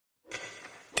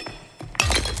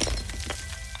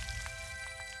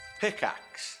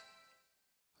Pickaxe.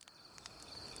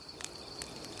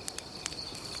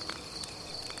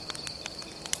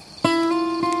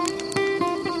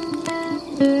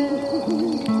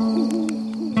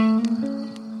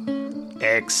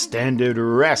 Extended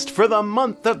Rest for the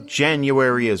month of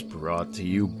January is brought to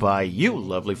you by you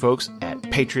lovely folks at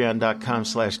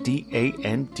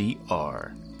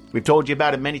patreon.com/DANDR. We've told you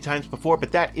about it many times before,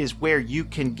 but that is where you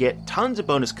can get tons of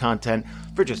bonus content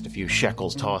for just a few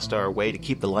shekels tossed our way to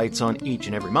keep the lights on each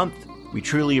and every month. We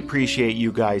truly appreciate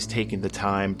you guys taking the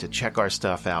time to check our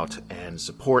stuff out and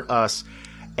support us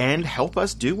and help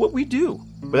us do what we do.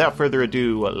 Without further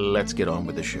ado, let's get on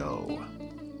with the show.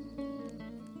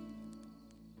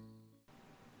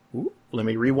 Ooh, let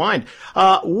me rewind.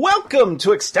 Welcome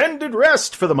to Extended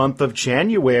Rest for the month of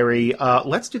January.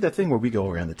 Let's do that thing where we go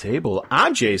around the table.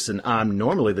 I'm Jason. I'm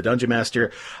normally the Dungeon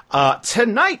Master.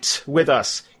 Tonight with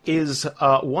us is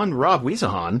one Rob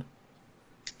Wiesahan.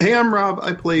 Hey, I'm Rob.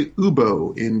 I play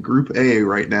Ubo in Group A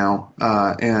right now,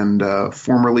 and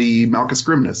formerly Malchus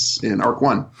Grimnus in Arc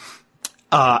 1.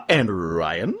 And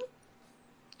Ryan.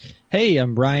 Hey,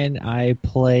 I'm Ryan. I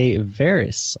play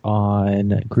Varys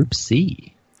on Group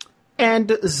C.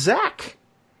 And Zach.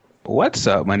 What's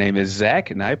up? My name is Zach,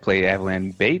 and I play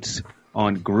Avalan Bates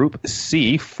on Group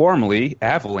C, formerly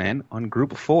Avalan on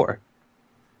Group 4.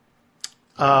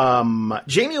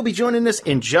 Jamie will be joining us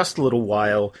in just a little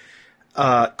while.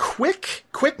 Quick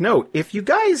note: if you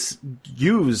guys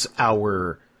use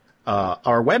our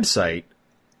website,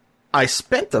 I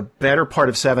spent the better part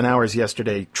of 7 hours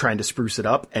yesterday trying to spruce it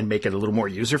up and make it a little more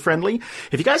user-friendly.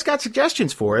 If you guys got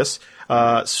suggestions for us,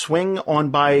 swing on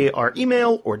by our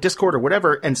email or Discord or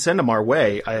whatever and send them our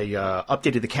way. I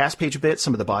updated the cast page a bit.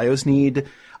 Some of the bios need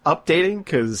updating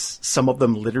because some of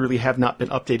them literally have not been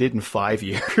updated in 5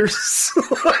 years.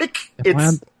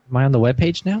 Am I on the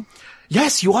webpage now?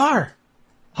 Yes, you are.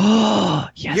 Oh,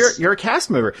 yes. You're a cast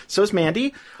member. So is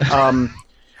Mandy.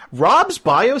 Rob's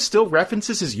bio still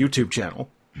references his YouTube channel.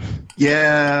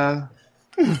 Yeah.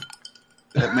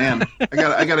 Man,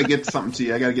 I gotta get something to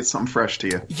you. I gotta get something fresh to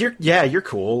you. You're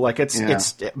cool. Like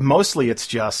it's mostly it's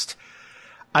just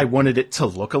I wanted it to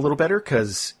look a little better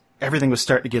because everything was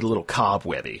starting to get a little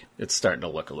cobwebby. It's starting to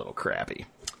look a little crappy.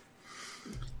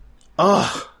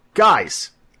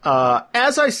 Guys,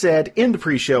 as I said in the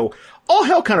pre-show, all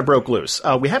hell kind of broke loose.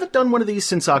 We haven't done one of these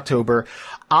since October.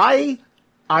 I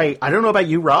don't know about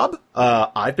you, Rob.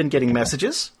 I've been getting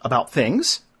messages about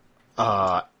things,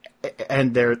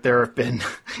 and there have been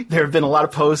a lot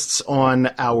of posts on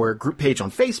our group page on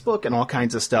Facebook and all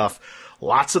kinds of stuff.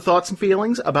 Lots of thoughts and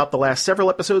feelings about the last several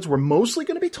episodes. We're mostly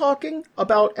going to be talking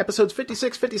about episodes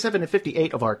 56, 57, and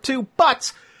 58 of Arc 2.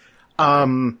 But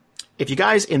if you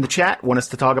guys in the chat want us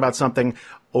to talk about something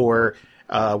or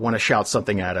want to shout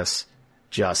something at us,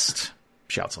 just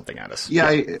shout something at us.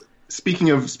 Yeah. Speaking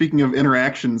of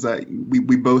interactions,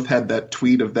 we both had that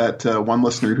tweet of that one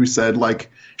listener who said like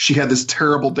she had this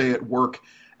terrible day at work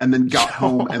and then got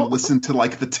home and listened to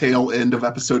like the tail end of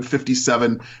episode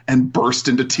 57 and burst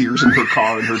into tears in her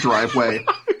car in her driveway.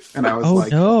 And I was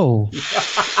like, no.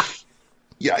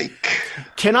 Yike.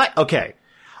 Can I? Okay.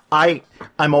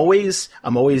 I'm always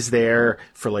there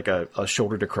for like a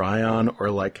shoulder to cry on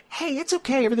or like, hey, it's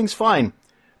okay, everything's fine.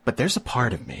 But there's a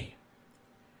part of me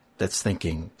that's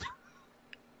thinking,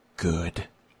 good.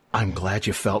 I'm glad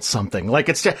you felt something. Like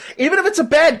it's just, even if it's a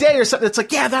bad day or something, it's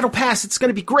like, yeah, that'll pass. It's going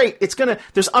to be great.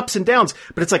 There's ups and downs,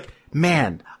 but it's like,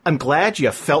 man, I'm glad you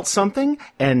felt something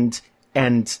and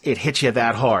it hit you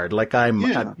that hard. Like I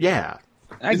get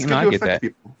that.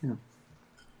 People. Yeah.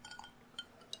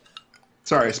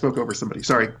 Sorry, I spoke over somebody.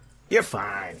 Sorry. You're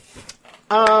fine.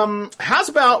 How's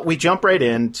about we jump right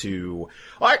into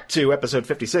Arc 2, episode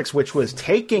 56, which was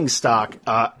taking stock.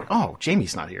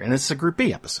 Jamie's not here, and it's a Group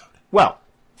B episode. Well,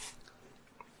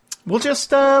 we'll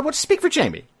just speak for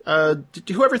Jamie.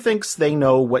 Whoever thinks they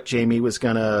know what Jamie was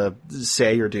gonna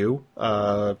say or do,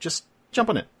 just jump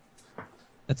on it.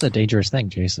 That's a dangerous thing,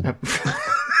 Jason.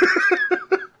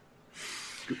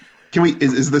 Can we?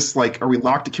 Is this like? Are we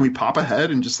locked? Can we pop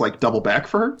ahead and just like double back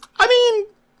for her? I mean,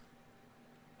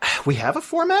 we have a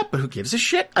format, but who gives a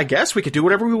shit? I guess we could do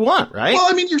whatever we want, right? Well,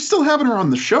 I mean, you're still having her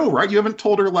on the show, right? You haven't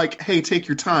told her like, "Hey, take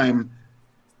your time."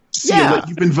 See, like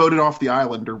you've been voted off the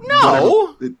island, or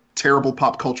whatever the terrible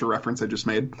pop culture reference I just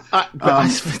made. I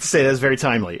would say that's very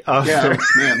timely. Yeah,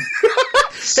 man.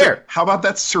 So, how about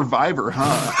that Survivor,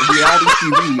 huh? Reality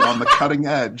TV on the cutting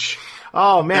edge.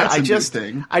 Oh man, I just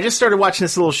started watching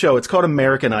this little show. It's called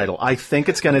American Idol. I think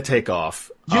it's going to take off.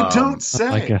 You don't say.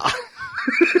 Like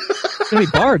it's going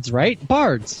to be bards, right?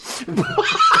 Bards.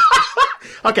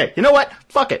 Okay, you know what?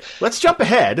 Fuck it. Let's jump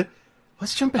ahead. I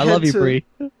love you, Bree.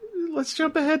 let's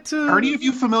jump ahead to... Are any of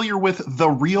you familiar with The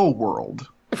Real World?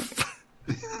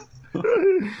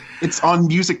 It's on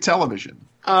music television.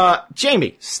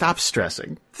 Jamie, stop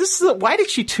stressing. Why did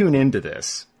she tune into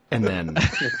this? And then,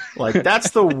 that's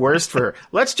the worst for her.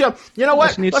 Let's jump. You know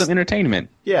what? She needs some entertainment.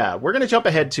 Yeah, we're going to jump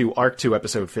ahead to Arc 2,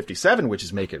 Episode 57, which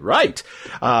is Make It Right,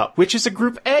 which is a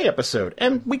Group A episode.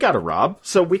 And we got a Rob,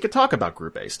 so we could talk about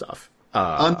Group A stuff.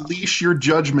 Unleash your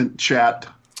judgment, chat.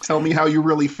 Tell me how you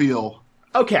really feel.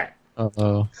 Okay.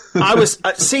 Uh-oh. I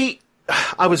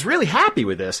was really happy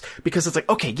with this because it's like,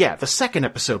 okay, yeah, the second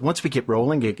episode, once we get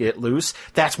rolling, get loose,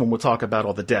 that's when we'll talk about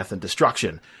all the death and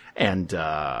destruction. And,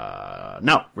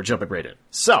 no, we're jumping right in.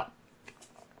 So,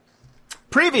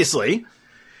 previously,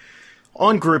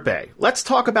 on Group A, let's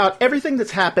talk about everything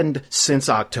that's happened since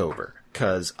October.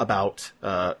 Because about,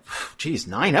 9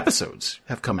 episodes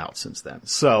have come out since then.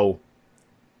 So,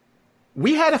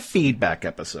 we had a feedback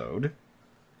episode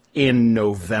in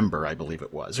November, I believe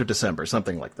it was, or December,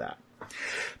 something like that.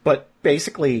 But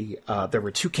basically, there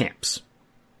were 2 camps.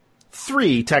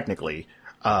 3, technically.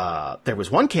 There was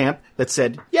one camp that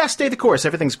said, yeah, stay the course,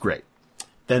 everything's great.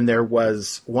 Then there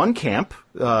was one camp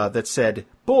that said,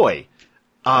 boy,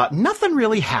 nothing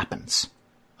really happens.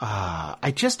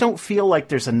 I just don't feel like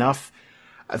there's enough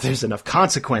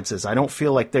consequences. I don't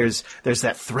feel like there's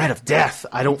that threat of death.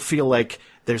 I don't feel like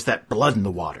there's that blood in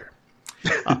the water.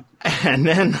 And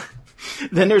then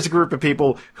there's a group of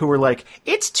people who were like,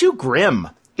 it's too grim.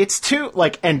 It's too,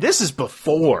 and this is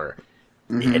before.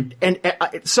 Mm-hmm. And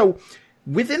so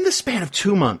within the span of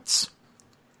 2 months,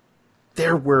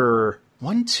 there were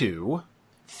 4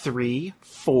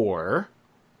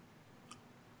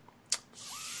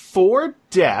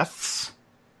 deaths,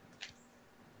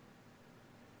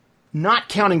 not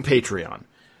counting Patreon.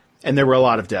 And there were a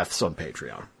lot of deaths on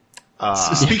Patreon.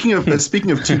 Speaking of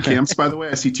 2 camps, by the way,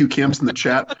 I see 2 camps in the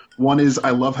chat. One is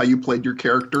I love how you played your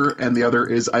character, and the other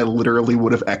is I literally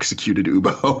would have executed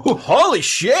Ubo. Holy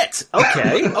shit!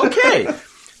 Okay.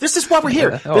 This is why we're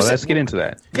here. Let's get into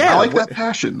that. Yeah, I like that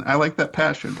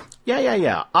passion.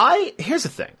 Yeah. Here's the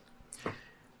thing.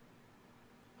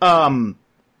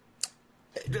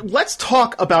 Let's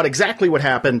talk about exactly what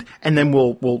happened, and then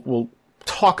we'll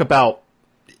talk about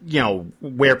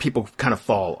where people kind of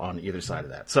fall on either side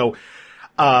of that. So,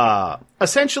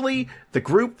 essentially, the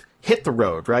group hit the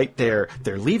road, right? They're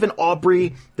leaving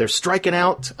Aubrey. They're striking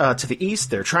out to the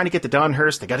east. They're trying to get to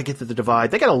Donhurst. They got to get to the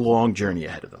Divide. They got a long journey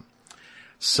ahead of them.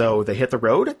 So they hit the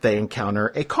road. They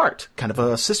encounter a cart, kind of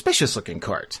a suspicious-looking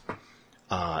cart.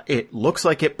 It looks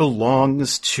like it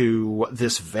belongs to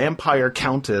this vampire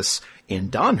countess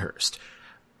in Donhurst.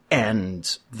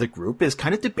 And the group is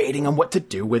kind of debating on what to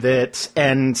do with it.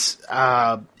 And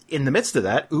in the midst of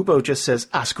that, Ubo just says,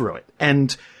 screw it.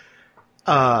 And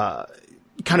kind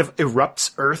of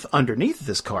erupts earth underneath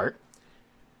this cart.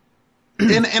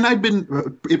 And I'd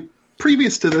been,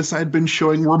 previous to this, I'd been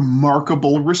showing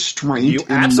remarkable restraint. You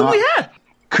absolutely had.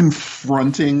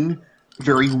 Confronting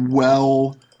very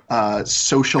well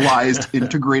socialized,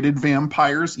 integrated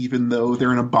vampires, even though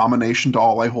they're an abomination to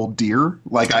all I hold dear.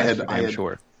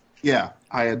 Sure. Yeah,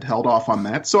 I had held off on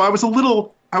that. So I was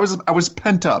I was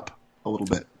pent up a little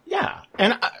bit. Yeah.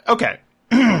 And, okay.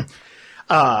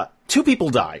 2 people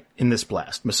die in this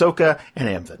blast, Masoka and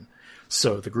Amvin.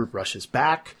 So the group rushes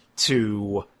back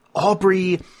to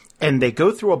Aubrey, and they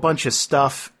go through a bunch of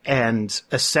stuff, and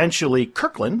essentially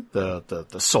Kirkland, the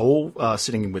soul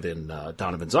sitting within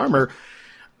Donovan's armor,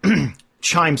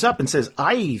 chimes up and says,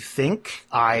 I think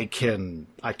I can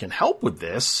help with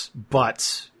this,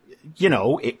 but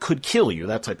it could kill you,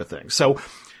 that type of thing. So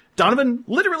Donovan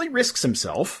literally risks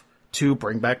himself to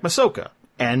bring back Masoka,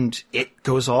 and it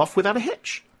goes off without a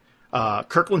hitch.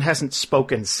 Kirkland hasn't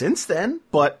spoken since then,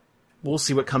 but we'll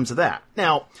see what comes of that.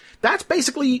 Now, that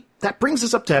brings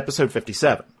us up to episode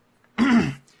 57.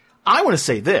 I want to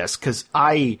say this, because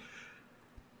I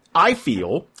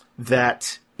feel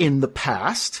that in the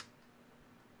past,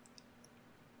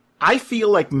 I feel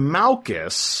like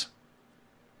Malchus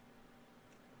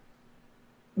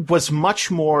was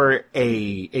much more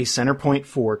a center point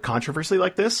for controversy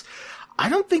like this. I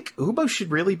don't think Ubo should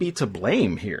really be to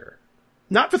blame here.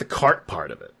 Not for the cart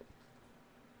part of it.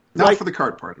 Not for the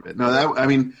cart part of it. No,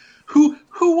 who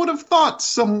would have thought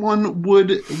someone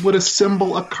would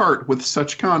assemble a cart with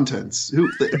such contents?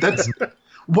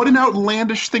 What an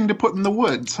outlandish thing to put in the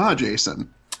woods, huh,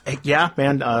 Jason? Yeah,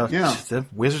 man. The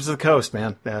Wizards of the Coast,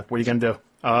 man. What are you gonna do?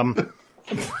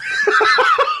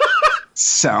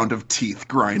 Sound of teeth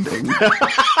grinding.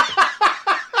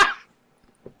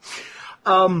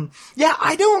 I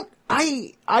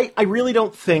really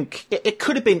don't think it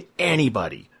could have been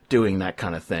anybody doing that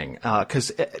kind of thing.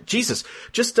 Because, Jesus,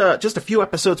 just a few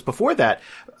episodes before that,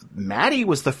 Maddie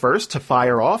was the first to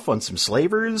fire off on some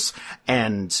slavers,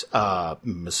 and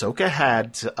Masoka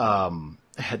had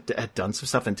done some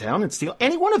stuff in town, and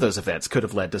any one of those events could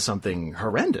have led to something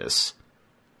horrendous.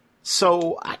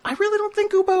 So I really don't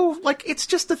think Ubo, like, it's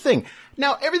just a thing.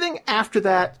 Now, everything after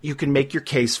that you can make your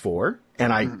case for,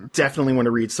 and I definitely want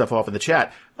to read stuff off in the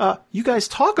chat. You guys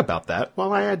talk about that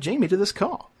while I add Jamie to this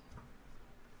call.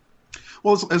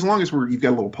 Well, as long as you've got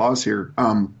a little pause here,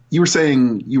 you were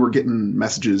saying you were getting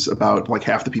messages about like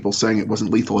half the people saying it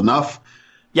wasn't lethal enough.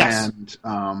 Yes.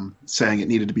 And saying it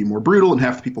needed to be more brutal, and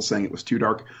half the people saying it was too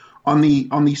dark. On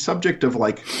the subject of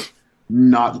like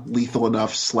not lethal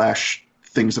enough /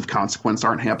 things of consequence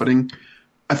aren't happening,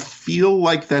 I feel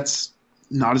like that's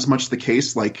not as much the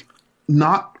case. Like,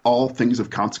 not all things of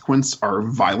consequence are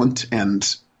violent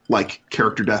and like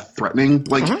character death threatening.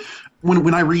 Like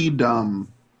when I read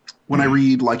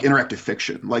like interactive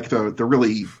fiction, like the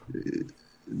really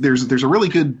there's a really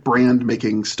good brand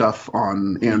making stuff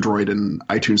on Android and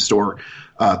iTunes Store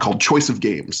called Choice of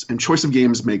Games, and Choice of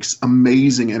Games makes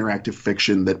amazing interactive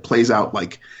fiction that plays out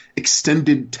like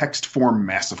extended text form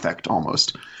Mass Effect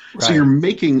almost. Right. So you're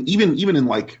making even in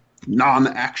like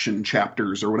non-action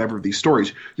chapters or whatever of these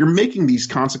stories, you're making these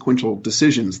consequential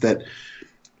decisions that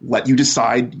let you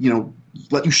decide,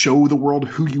 let you show the world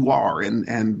who you are,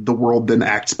 and the world then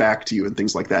acts back to you and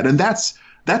things like that. And that's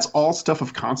all stuff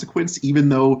of consequence, even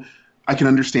though I can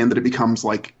understand that it becomes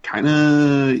like kind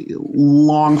of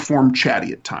long form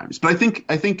chatty at times. But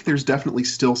I think there's definitely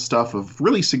still stuff of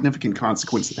really significant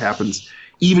consequence that happens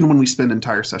even when we spend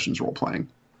entire sessions role playing.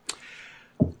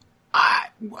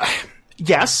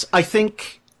 Yes, I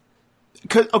think.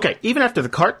 Okay, even after the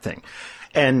cart thing,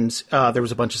 and there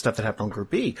was a bunch of stuff that happened on Group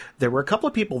B, there were a couple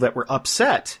of people that were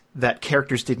upset that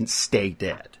characters didn't stay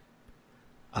dead.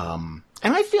 And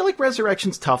I feel like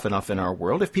resurrection's tough enough in our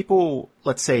world. If people,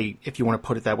 let's say, if you want to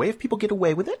put it that way, if people get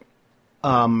away with it,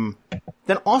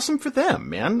 then awesome for them,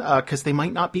 man, because they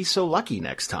might not be so lucky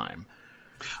next time.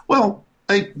 Well,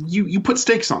 you put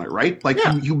stakes on it, right? Like,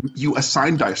 yeah. you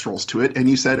assign dice rolls to it, and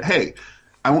you said, hey,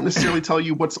 I won't necessarily tell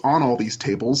you what's on all these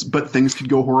tables, but things could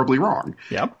go horribly wrong.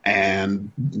 Yep.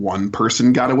 And one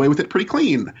person got away with it pretty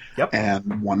clean. Yep.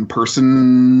 And one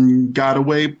person got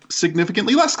away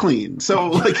significantly less clean.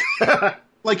 So,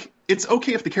 like, it's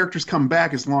okay if the characters come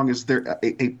back as long as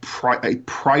a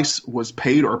price was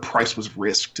paid or a price was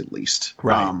risked, at least.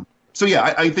 Right. So,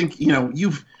 yeah, I think,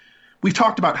 we've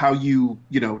talked about how you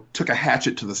took a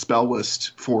hatchet to the spell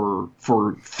list for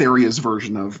Theria's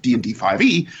version of D&D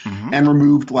 5e and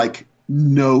removed like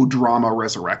no drama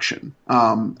resurrection.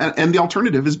 And the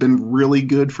alternative has been really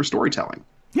good for storytelling.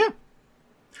 Yeah.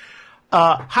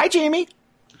 Hi, Jamie.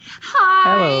 Hi.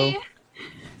 Hello.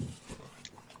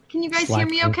 Can you guys hear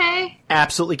me okay?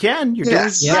 Absolutely can. You're doing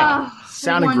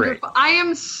sounding great. I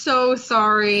am so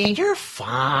sorry. You're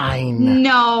fine.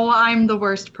 No, I'm the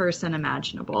worst person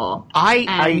imaginable.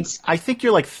 I think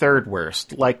you're like third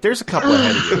worst. Like, there's a couple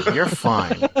ahead of you. You're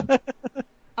fine.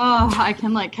 Oh, I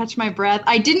can catch my breath.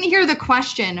 I didn't hear the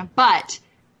question, but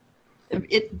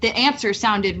the answer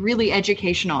sounded really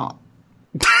educational.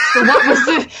 So what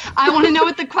was I want to know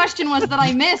what the question was that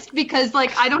I missed, because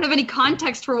I don't have any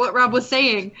context for what Rob was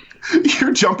saying.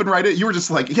 You're jumping right in. You were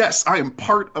just like, yes, I am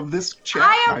part of this chat.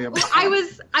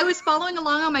 I was following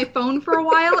along on my phone for a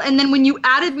while, and then when you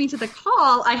added me to the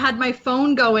call, I had my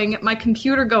phone going, my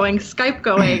computer going, Skype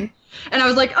going, and I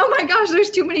was like, oh my gosh,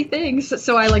 there's too many things.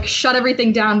 So I shut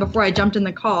everything down before I jumped in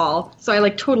the call. So I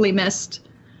totally missed.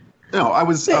 No, I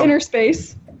was the inner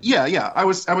space. Yeah. I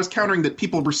was countering that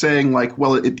people were saying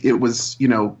well, it was,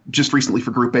 just recently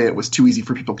for Group A, it was too easy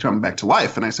for people to come back to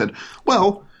life. And I said,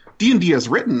 well, D&D as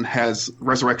written has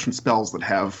resurrection spells that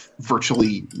have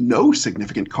virtually no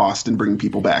significant cost in bringing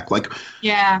people back.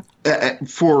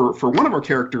 For one of our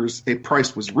characters, a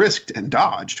price was risked and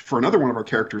dodged. For another one of our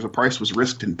characters, a price was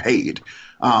risked and paid.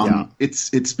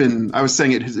 It's been, I was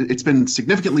saying it's been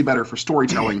significantly better for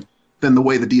storytelling than the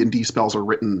way the D&D spells are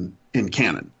written in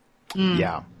canon.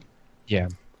 Yeah.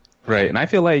 Right, and I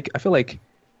feel like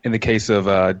in the case of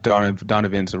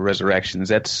Donovan's Resurrections,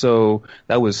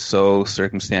 that was so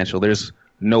circumstantial. There's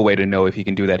no way to know if he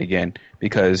can do that again,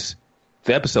 because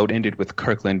the episode ended with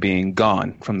Kirkland being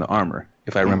gone from the armor,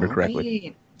 if I remember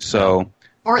correctly. So,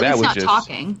 or at that least was not just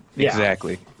talking.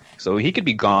 Exactly. So he could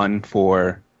be gone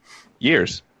for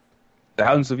years,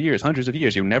 thousands of years, hundreds of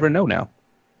years. You never know now.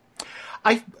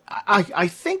 I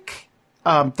think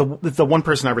the one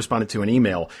person I responded to an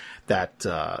email that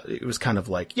it was kind of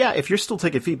like, yeah, if you're still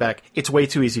taking feedback, it's way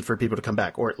too easy for people to come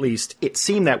back, or at least it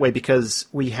seemed that way because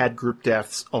we had group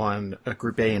deaths on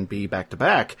Group A and B back to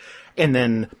back, and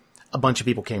then a bunch of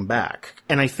people came back.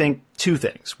 And I think two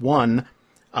things. One,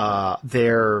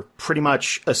 they're pretty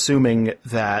much assuming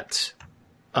that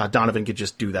Donovan could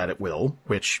just do that at will,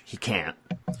 which he can't.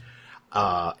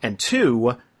 And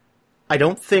two, I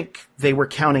don't think they were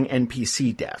counting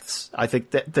NPC deaths. I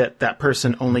think that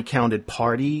person only counted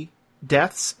party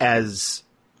deaths as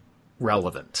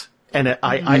relevant. And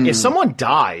if someone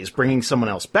dies, bringing someone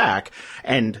else back,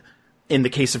 and in the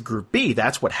case of Group B,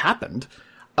 that's what happened.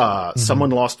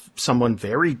 Someone lost someone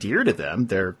very dear to them,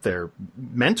 their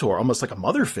mentor, almost like a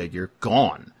mother figure,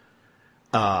 gone,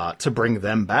 to bring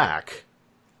them back.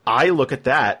 I look at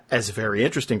that as very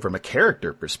interesting from a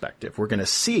character perspective. We're going to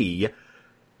see,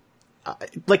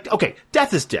 okay,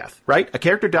 death is death, right? A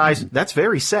character dies, that's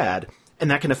very sad, and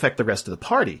that can affect the rest of the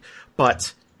party.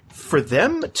 But for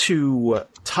them to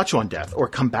touch on death or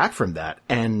come back from that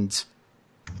and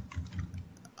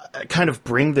kind of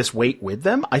bring this weight with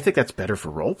them, I think that's better for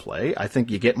roleplay. I think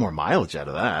you get more mileage out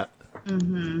of that.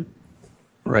 Mm-hmm.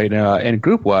 Right. And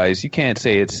group-wise, you can't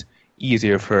say it's easy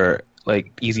to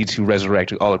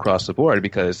resurrect all across the board,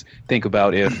 because think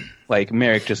about if, like,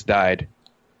 Merrick just died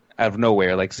out of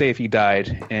nowhere. Like, say if he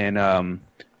died and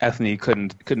Anthony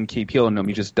couldn't keep healing him,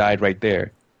 he just died right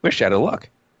there. We're shot of luck.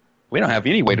 We don't have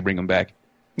any way to bring him back.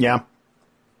 Yeah.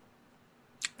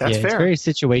 That's fair. It's very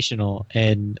situational.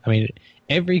 And, I mean,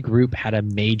 every group had a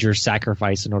major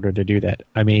sacrifice in order to do that.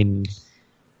 I mean,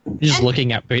 just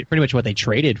looking at pretty much what they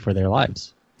traded for their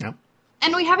lives. Yeah.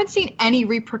 And we haven't seen any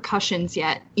repercussions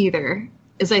yet either,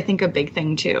 is I think a big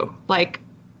thing too. Like,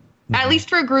 at least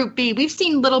for Group B, we've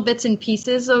seen little bits and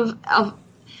pieces of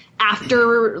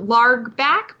after Larg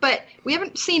back, but we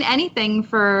haven't seen anything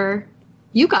for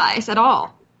you guys at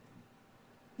all.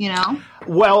 You know?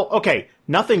 Well, okay,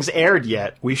 nothing's aired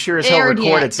yet. We sure as hell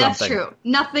recorded something. That's true.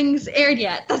 Nothing's aired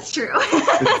yet. That's true.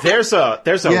 There's a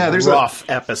rough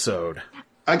episode.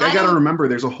 I got to remember,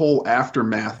 there's a whole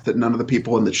aftermath that none of the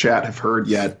people in the chat have heard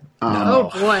yet. Oh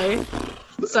boy!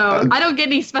 So I don't get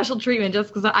any special treatment just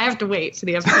because I have to wait for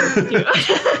the episode too.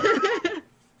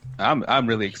 I'm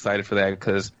really excited for that,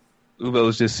 because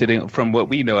Ubo's just sitting, from what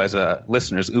we know as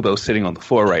listeners, Ubo's sitting on the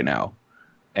floor right now,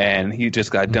 and he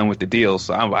just got done with the deal.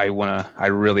 So I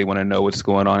really want to know what's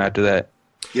going on after that.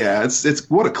 Yeah, it's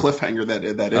what a cliffhanger that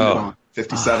ended on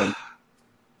 57.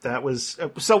 That was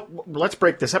so. Let's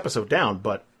break this episode down.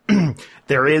 But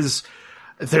there's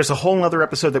a whole other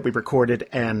episode that we recorded,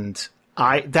 and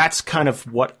that's kind of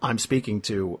what I'm speaking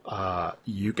to.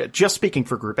 Just speaking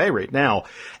for Group A right now.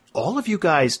 All of you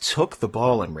guys took the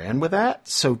ball and ran with that.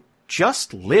 So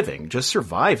just living, just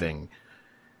surviving,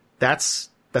 that's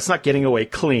not getting away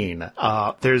clean.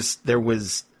 There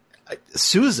was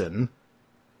Susan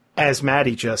as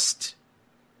Maddie just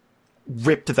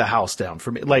ripped the house down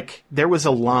for me. Like, there was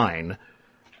a line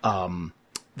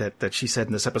that she said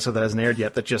in this episode that hasn't aired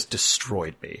yet that just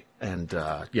destroyed me. And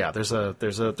there's a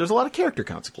lot of character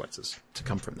consequences to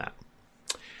come from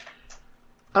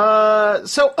that.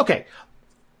 So okay,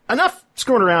 enough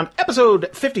screwing around. Episode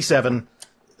 57.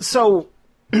 So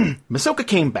Masoka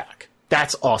came back.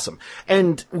 That's awesome.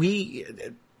 And we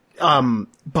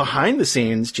behind the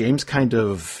scenes, James kind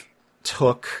of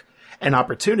took an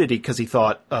opportunity, because he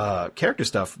thought character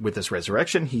stuff with this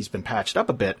resurrection, he's been patched up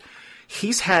a bit.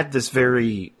 He's had this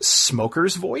very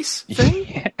smoker's voice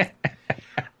thing.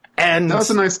 And that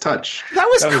was a nice touch. That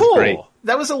was cool. Great.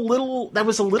 That was a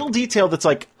little detail that's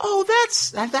like, oh,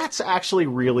 that's actually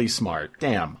really smart.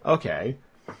 Damn. Okay.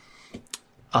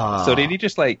 So did he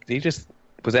just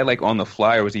was that like on the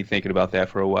fly, or was he thinking about that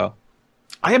for a while?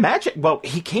 I imagine. Well,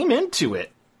 he came into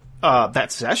it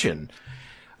that session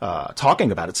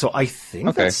talking about it, so I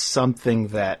think that's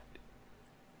something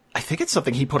it's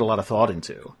something he put a lot of thought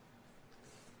into.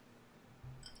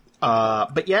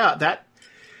 But yeah,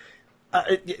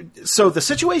 so the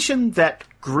situation that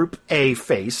Group A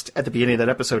faced at the beginning of that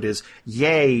episode is,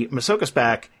 yay, Masoka's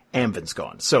back, Amvin's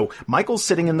gone. So Michael's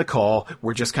sitting in the call.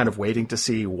 We're just kind of waiting to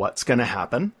see what's going to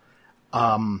happen.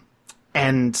 And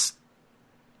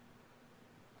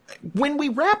when we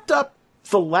wrapped up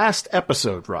the last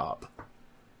episode, Rob,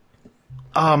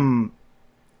 how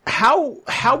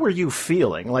were you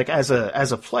feeling, like, as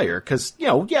a player? Because,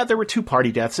 there were 2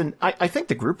 party deaths, and I think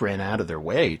the group ran out of their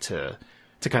way to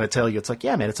kind of tell you, it's like,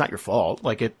 yeah, man, it's not your fault.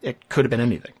 Like, it could have been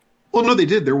anything. Well, no, they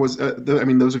did. There was,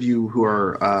 those of you who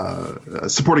are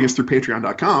supporting us through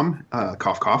Patreon.com,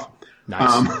 cough, cough.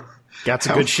 Nice. Got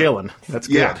some good shilling. That's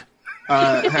good.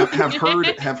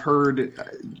 have heard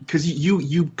because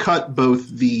you cut both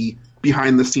the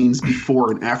behind the scenes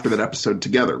before and after that episode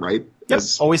together, right?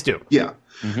 Yes, always do. Yeah.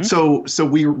 Mm-hmm. So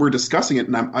we were discussing it,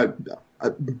 and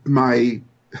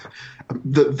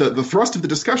the thrust of the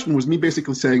discussion was me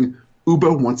basically saying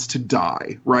Ubo wants to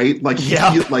die, right? Like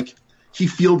he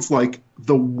feels like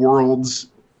the world's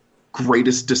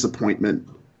greatest disappointment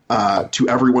to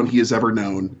everyone he has ever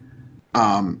known.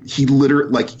 He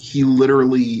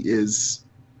literally is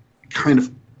kind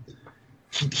of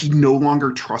he no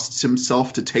longer trusts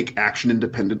himself to take action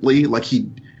independently. Like he's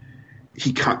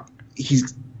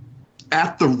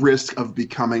at the risk of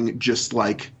becoming just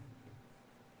like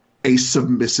a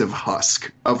submissive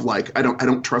husk of like I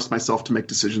don't trust myself to make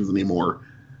decisions anymore.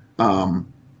 But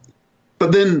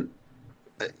then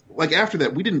like after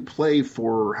that we didn't play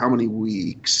for how many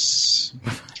weeks?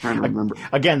 I'm trying to remember.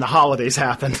 Again, the holidays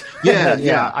happened.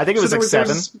 Yeah. I think it was like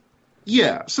 7.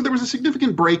 So there was a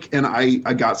significant break, and I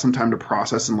got some time to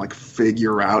process and like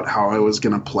figure out how I was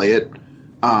going to play it.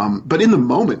 But in the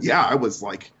moment, I was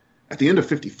like, at the end of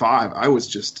 55, I was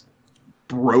just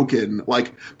broken.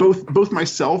 Like both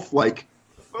myself, like,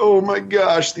 oh my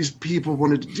gosh, these people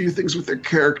wanted to do things with their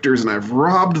characters, and I've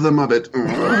robbed them of it.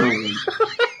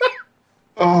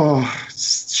 Oh,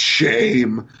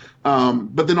 shame.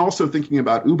 But then also thinking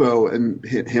about Ubo and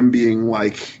him being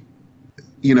like,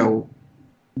 you know,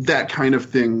 that kind of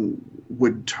thing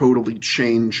would totally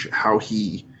change how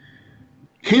he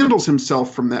handles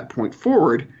himself from that point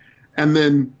forward. And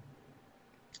then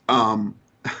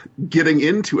getting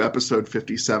into episode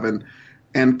 57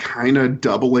 and kind of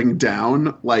doubling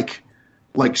down, like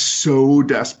so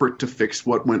desperate to fix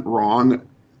what went wrong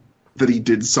that he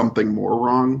did something more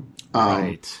wrong.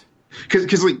 Right.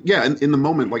 Because in the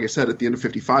moment, like I said, at the end of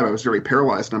 55, I was very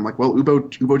paralyzed, and I'm like, well,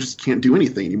 Ubo just can't do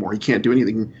anything anymore. He can't do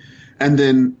anything. And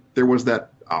then there was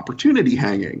that opportunity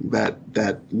hanging,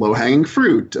 that low-hanging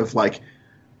fruit of like,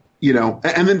 you know,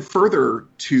 and then further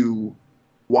to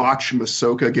watch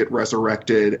Masoka get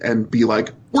resurrected and be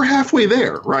like, we're halfway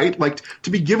there, right? Like to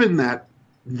be given that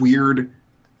weird,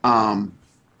 to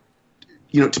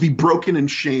be broken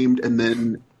and shamed and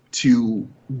then to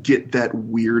get that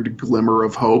weird glimmer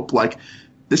of hope, like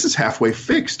this is halfway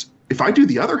fixed. If I do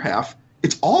the other half,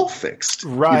 it's all fixed.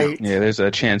 Right. You know? Yeah, there's a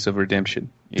chance of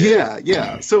redemption.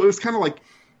 Yeah. So it was kind of like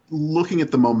looking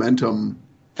at the momentum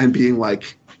and being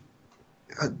like,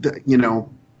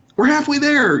 we're halfway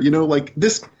there, like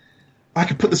this, I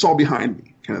could put this all behind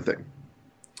me kind of thing.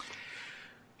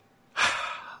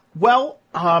 Well,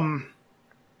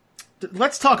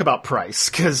 let's talk about price,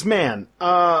 because, man,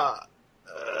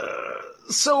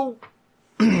 so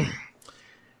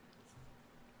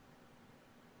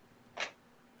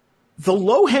the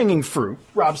low-hanging fruit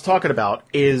Rob's talking about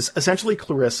is essentially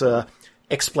Clarissa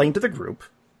explained to the group,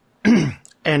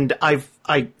 and I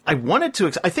wanted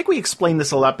to, I think we explained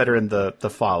this a lot better in the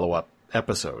follow-up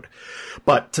episode,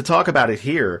 but to talk about it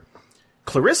here,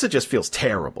 Clarissa just feels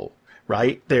terrible.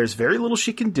 Right? There's very little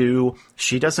she can do.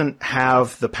 She doesn't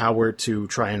have the power to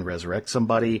try and resurrect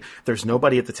somebody. There's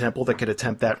nobody at the temple that could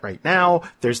attempt that right now.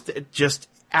 There's just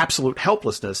absolute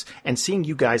helplessness. And seeing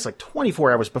you guys like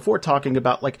 24 hours before talking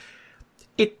about like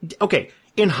it. Okay.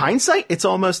 In hindsight, it's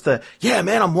almost man,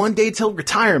 I'm one day till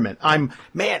retirement. I'm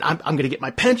going to get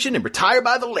my pension and retire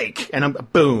by the lake, and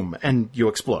boom, and you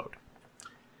explode.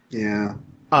 Yeah.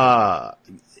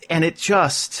 And it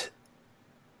just,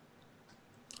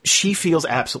 she feels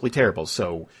absolutely terrible.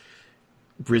 So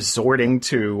resorting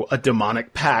to a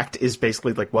demonic pact is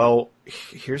basically like, well,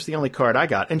 here's the only card I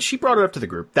got. And she brought it up to the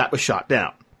group. That was shot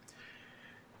down.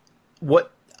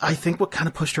 What kind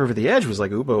of pushed her over the edge was like,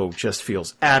 Ubo just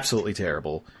feels absolutely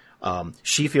terrible.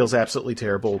 She feels absolutely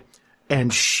terrible.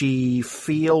 And she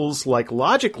feels like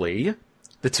logically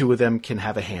the two of them can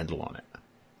have a handle on it.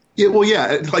 Yeah, well,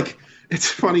 yeah, like, it's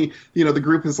funny, the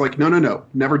group is like, no,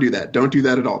 never do that. Don't do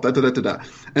that at all.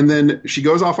 And then she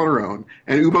goes off on her own,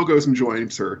 and Ubo goes and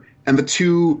joins her, and the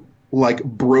two, like,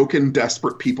 broken,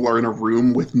 desperate people are in a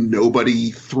room with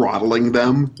nobody throttling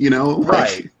them, Right.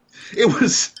 Like,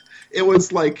 it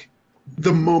was like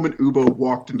the moment Ubo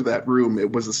walked into that room,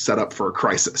 it was a setup for a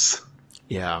crisis.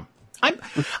 Yeah. I'm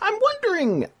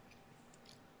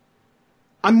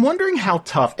wondering how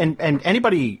tough, and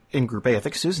anybody in Group A, I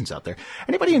think Susan's out there,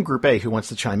 anybody in Group A who wants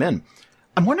to chime in,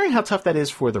 I'm wondering how tough that is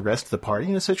for the rest of the party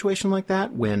in a situation like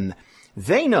that when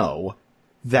they know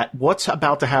that what's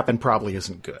about to happen probably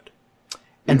isn't good.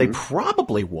 And they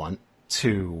probably want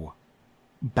to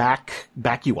back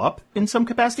you up in some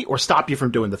capacity or stop you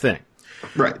from doing the thing.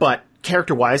 Right. But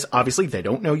character-wise, obviously, they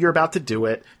don't know you're about to do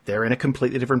it. They're in a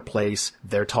completely different place.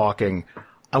 They're talking.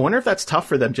 I wonder if that's tough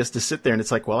for them just to sit there and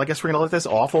it's like, well, I guess we're going to let this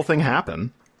awful thing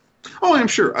happen. Oh, I'm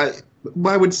sure. I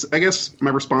guess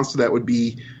my response to that would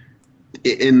be,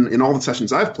 in all the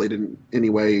sessions I've played in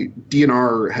anyway,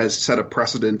 DNR has set a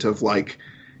precedent of like,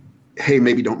 hey,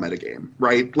 maybe don't metagame,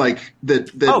 right? Like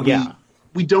that. Oh, yeah.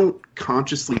 We don't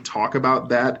consciously talk about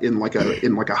that in like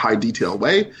a high detail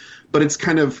way, but it's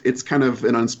kind of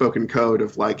an unspoken code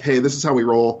of like, hey, this is how we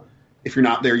roll. If you're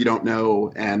not there, you don't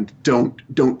know, and don't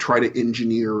try to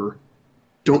engineer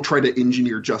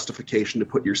justification to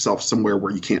put yourself somewhere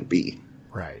where you can't be.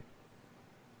 Right.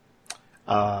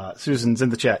 Susan's in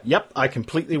the chat. Yep, I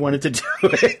completely wanted to do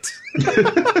it.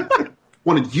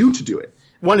 Wanted you to do it.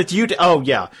 Wanted you to. Oh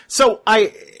yeah. So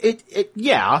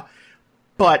yeah,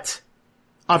 but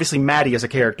obviously Maddie as a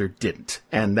character didn't,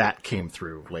 and that came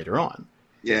through later on.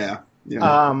 Yeah.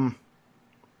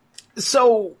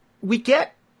 So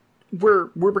we're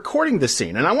recording this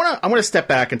scene, and I want to step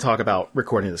back and talk about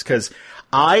recording this because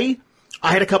I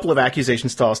had a couple of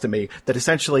accusations tossed at me that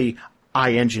essentially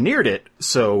I engineered it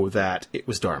so that it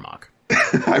was Darmok.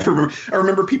 I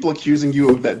remember people accusing you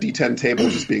of that D10 table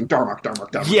just being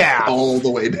Darmok, yeah, all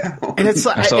the way down. And it's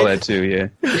like, I saw that too. Yeah,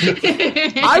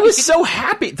 I was so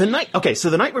happy the night. Okay, so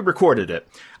the night we recorded it,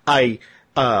 I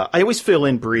always fill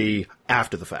in Bree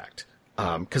after the fact.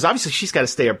 Because obviously she's got to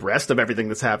stay abreast of everything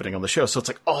that's happening on the show. So it's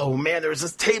like, oh man, there's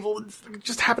this table that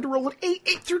just happened to roll an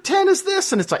 8 through 10 is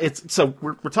this, and so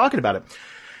we're talking about it,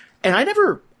 and I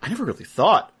never really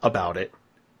thought about it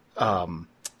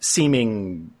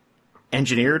seeming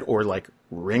engineered or like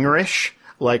ringerish,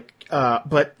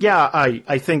 but yeah,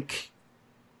 I think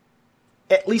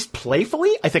at least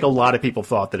playfully, I think a lot of people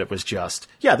thought that it was just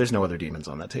there's no other demons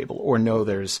on that table, or no,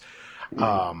 there's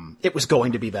it was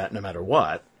going to be that no matter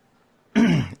what.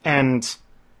 And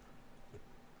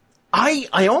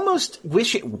I almost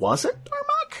wish it wasn't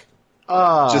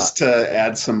Darmok. Just to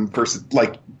add some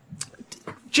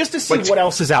just to see what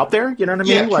else is out there. You know what I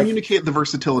mean? Yeah, communicate the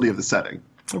versatility of the setting.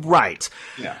 Right.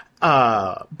 Yeah.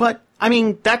 But I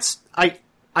mean,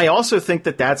 I also think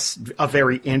that that's a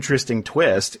very interesting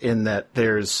twist in that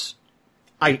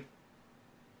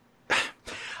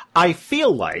I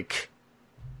feel like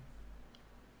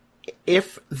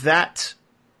if that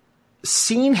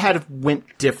scene had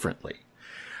went differently,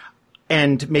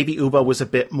 and maybe Uba was a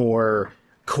bit more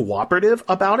cooperative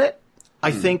about it, I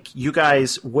think you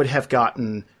guys would have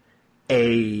gotten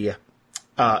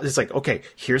it's like, okay,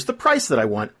 here's the price that I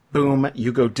want. Boom,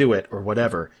 you go do it, or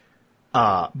whatever.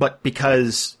 But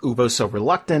because Ubo's so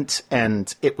reluctant,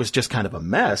 and it was just kind of a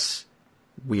mess,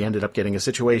 we ended up getting a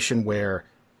situation where,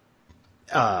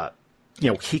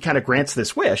 he kind of grants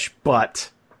this wish, but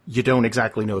you don't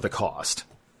exactly know the cost.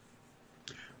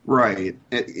 Right.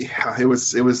 It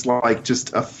was like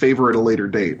just a favor at a later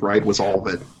date, right? Was all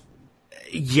of it.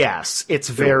 Yes. It's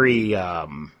very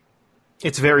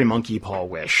monkey paw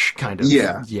wish kind of.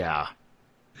 Yeah. Yeah.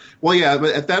 Well, yeah,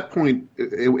 but at that point,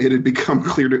 it had become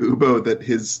clear to Ubo that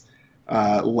his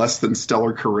less than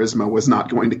stellar charisma was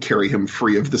not going to carry him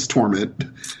free of this torment.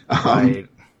 Right.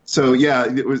 So yeah,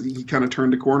 he kind of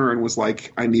turned a corner and was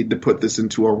like, I need to put this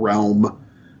into a realm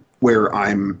where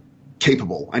I'm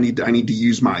capable. I need to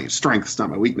use my strengths, not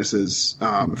my weaknesses,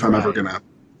 if I'm ever going to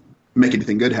make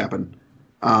anything good happen.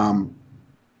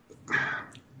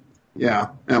 Yeah.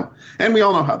 No. And we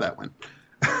all know how that went.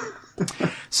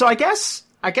 So I guess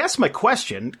my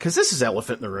question, because this is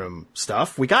elephant in the room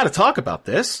stuff, we got to talk about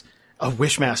this.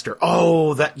 Wishmaster.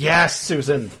 Oh, yes,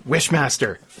 Susan,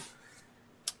 Wishmaster.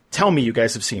 Tell me you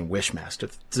guys have seen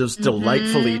Wishmaster. Those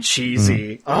delightfully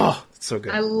cheesy. Oh, it's so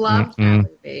good. I love that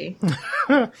movie.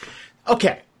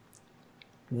 Okay.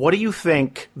 What do you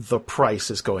think the price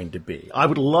is going to be? I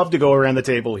would love to go around the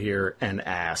table here and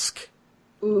ask.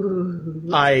 Ooh.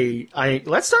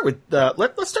 Let's start with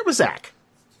Zach.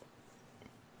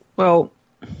 Well,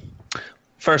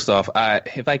 first off,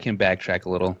 if I can backtrack a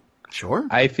little, sure.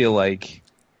 I feel like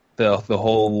the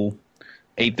whole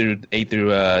 8 through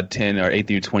 10 or 8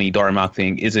 through 20 Darmok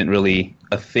thing isn't really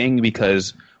a thing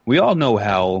because we all know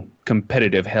how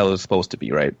competitive hell is supposed to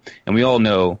be, right? And we all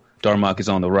know Darmok is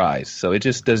on the rise, so it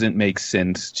just doesn't make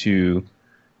sense to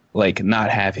not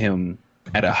have him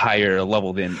at a higher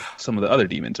level than some of the other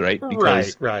demons, right?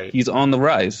 Because he's on the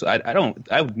rise.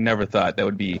 I would never thought that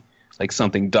would be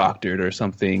something doctored or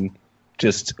something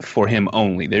just for him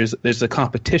only. There's a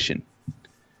competition.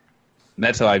 And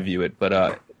that's how I view it.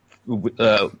 But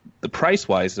the price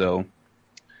wise though,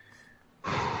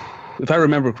 if I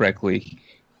remember correctly,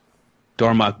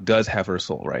 Darmok does have her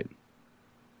soul, right?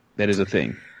 That is a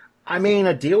thing. I mean,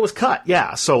 a deal was cut,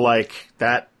 yeah. So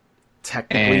that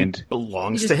technically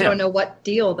belongs to him. You just don't know what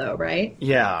deal though, right?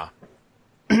 Yeah.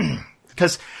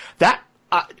 because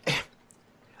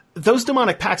those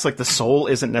demonic pacts, like the soul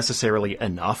isn't necessarily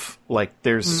enough. Like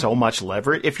there's so much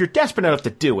leverage. If you're desperate enough to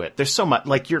do it, there's so much,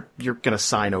 like you're going to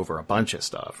sign over a bunch of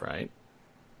stuff, right?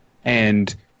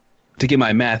 And to get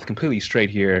my math completely straight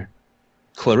here,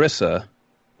 Clarissa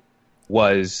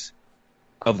was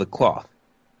of the cloth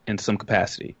in some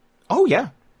capacity. Oh, yeah.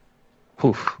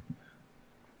 Oof.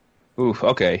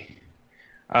 Okay.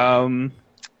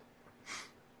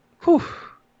 Whew.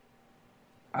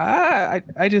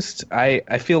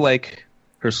 I feel like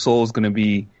her soul is going to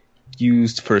be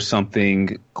used for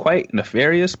something quite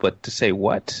nefarious, but to say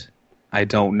what, I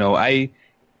don't know. I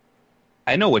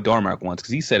know what Darmok wants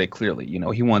because he said it clearly. You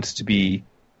know, he wants to be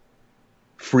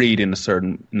freed in a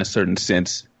certain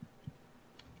sense.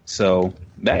 So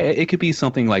it could be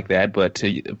something like that, but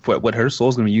for what her soul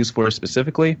is going to be used for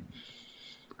specifically,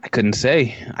 I couldn't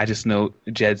say. I just know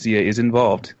Jadzia is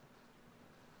involved.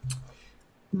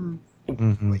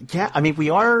 Mm-hmm. Yeah, I mean,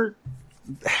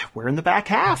 we're in the back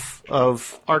half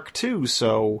of Arc 2,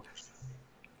 so...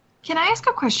 Can I ask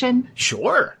a question?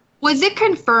 Sure. Was it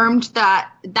confirmed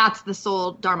that that's the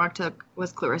soul Darmok took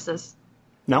was Clarissa's?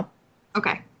 No.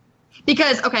 Okay.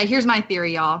 Because, here's my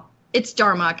theory, y'all. It's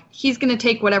Darmok. He's going to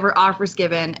take whatever offer's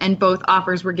given, and both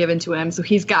offers were given to him, so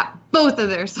he's got both of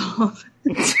their souls.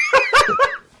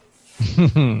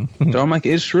 Darmok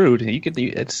is shrewd.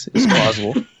 It's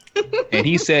plausible. And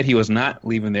he said he was not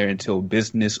leaving there until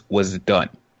business was done.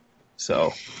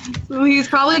 So he's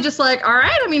probably just like, all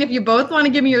right, I mean, if you both want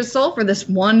to give me your soul for this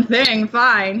one thing,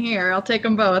 fine. Here, I'll take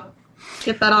them both.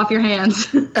 Get that off your hands.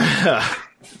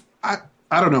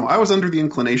 I don't know. I was under the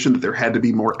inclination that there had to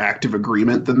be more active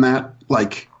agreement than that.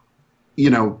 Like, you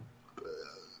know,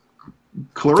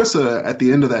 Clarissa at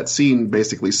the end of that scene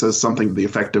basically says something to the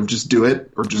effect of just do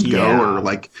it or just go, or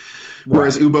like,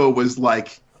 whereas Ubo was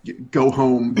like, go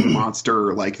home, you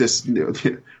monster, like this, you know,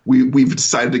 we've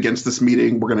decided against this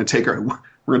meeting. We're going to take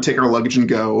our luggage and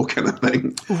go, kind of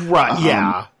thing. Right.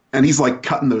 Yeah. And he's like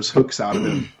cutting those hooks out of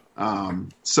him.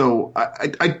 So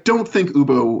I don't think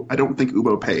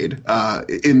Ubo paid,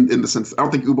 in the sense, I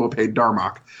don't think Ubo paid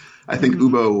Darmok. I think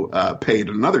Ubo, paid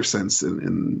in another sense,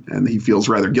 and he feels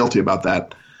rather guilty about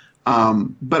that.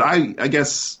 But I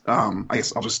guess I'll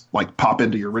just like pop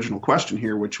into your original question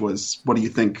here, which was, what do you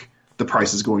think the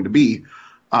price is going to be?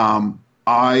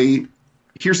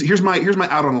 Here's my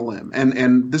out on a limb,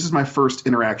 and this is my first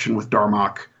interaction with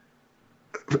Darmok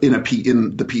in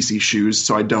the PC shoes,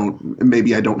 so I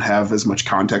don't have as much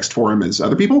context for him as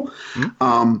other people.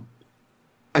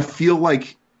 I feel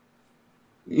like,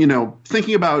 you know,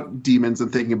 thinking about demons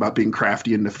and thinking about being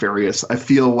crafty and nefarious, I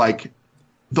feel like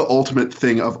the ultimate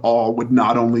thing of all would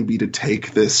not only be to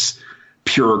take this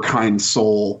pure, kind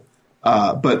soul,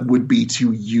 but would be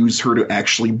to use her to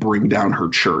actually bring down her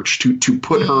church, to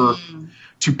put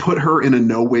her in a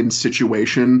no-win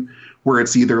situation where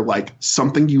it's either like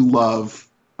something you love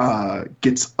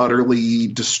gets utterly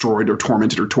destroyed or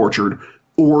tormented or tortured,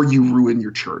 or you ruin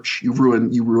your church. You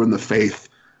ruin the faith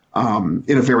in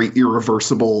a very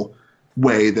irreversible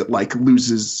way that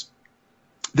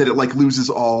loses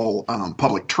all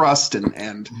public trust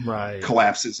and right.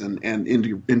 collapses and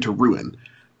into ruin.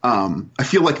 I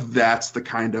feel like that's the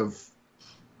kind of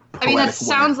I mean, that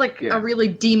sounds like a really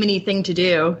demon-y thing to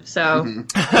do. So,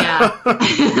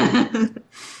 yeah.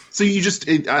 So you just,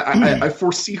 I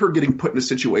foresee her getting put in a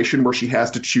situation where she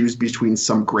has to choose between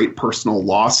some great personal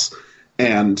loss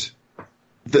and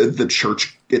the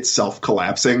church itself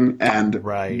collapsing, and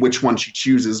which one she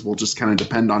chooses will just kind of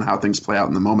depend on how things play out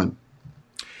in the moment.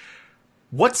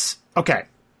 What's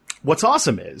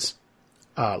awesome is,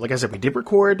 like I said, we did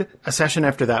record a session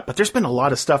after that, but there's been a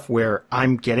lot of stuff where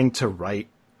I'm getting to write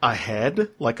ahead,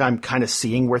 like I'm kind of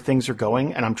seeing where things are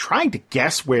going, and I'm trying to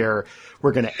guess where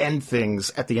we're going to end things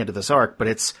at the end of this arc, but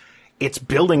it's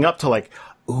building up to like,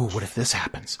 ooh, what if this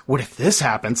happens? What if this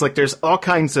happens? Like there's all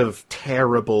kinds of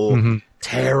terrible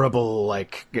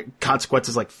like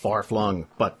consequences, like far flung,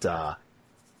 but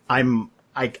I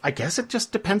guess it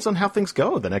just depends on how things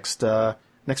go the next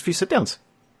few sit downs.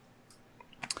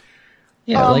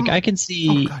 Yeah, like I can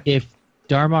see if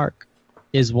Darmok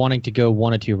is wanting to go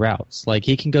one or two routes. Like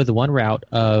he can go the one route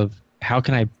of how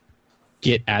can I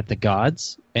get at the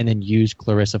gods and then use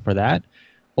Clarissa for that,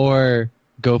 or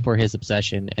go for his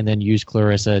obsession and then use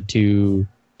Clarissa to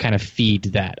kind of feed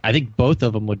that. I think both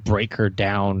of them would break her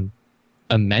down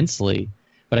immensely,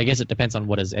 but I guess it depends on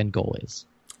what his end goal is.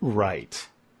 Right.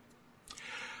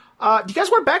 Do you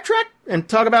guys want to backtrack and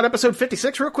talk about episode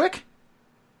 56 real quick?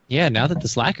 Yeah, now that the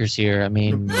Slacker's here, I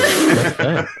mean, let's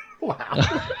go. Wow.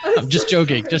 I'm just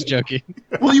joking. Just joking.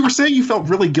 Well, you were saying you felt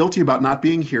really guilty about not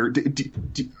being here.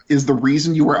 Is the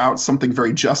reason you were out something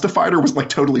very justified, or was it, like,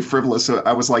 totally frivolous?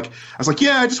 I was like,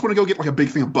 yeah, I just want to go get like a big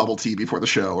thing of bubble tea before the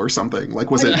show or something.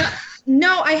 Like, was it?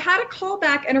 No, I had a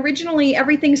callback, and originally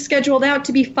everything's scheduled out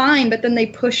to be fine, but then they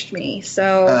pushed me.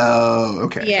 So. Oh,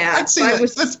 okay. Yeah, I'd say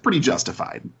that's pretty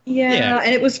justified. Yeah,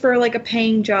 and it was for like a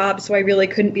paying job, so I really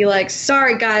couldn't be like,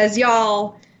 sorry guys,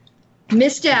 y'all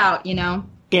missed out, you know.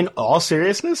 In all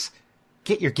seriousness,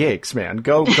 get your gigs, man.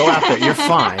 Go out there. You're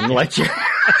fine. Like you're.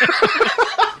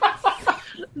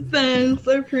 Thanks,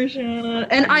 I appreciate it.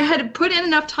 And I had put in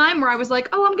enough time where I was like,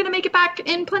 oh, I'm gonna make it back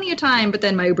in plenty of time. But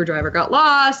then my Uber driver got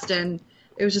lost, and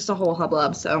it was just a whole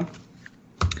hubbub. So,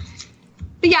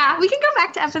 but yeah, we can go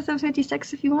back to episode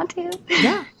 56 if you want to.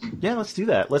 Yeah, let's do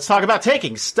that. Let's talk about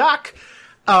taking stock.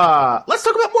 Let's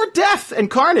talk about more death and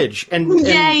carnage and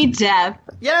Yay, death!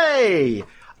 Yay!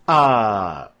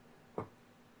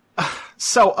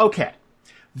 So, okay.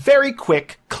 Very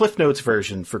quick Cliff Notes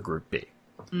version for Group B.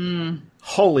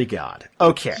 Holy God.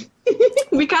 Okay.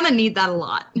 We kind of need that a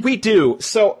lot. We do.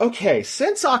 So, okay,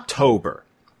 since October,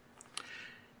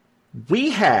 we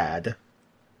had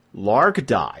Larg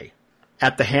die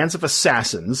at the hands of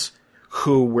assassins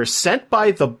who were sent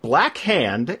by the Black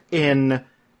Hand in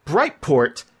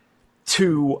Brightport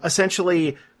to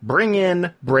essentially bring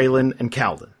in Braylon and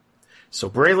Calden. So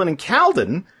Braylon and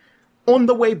Calden, on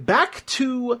the way back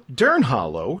to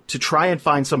Durnhollow to try and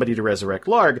find somebody to resurrect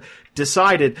Larg,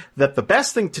 decided that the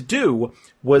best thing to do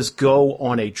was go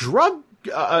on a drug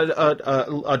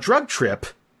trip.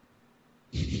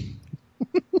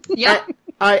 Yep.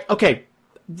 Okay.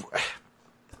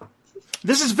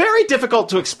 This is very difficult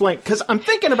to explain because I'm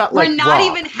thinking about like we're not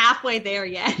Rob. even halfway there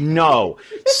yet. No.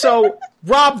 So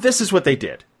Rob, this is what they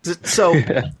did. So.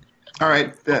 All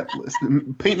right,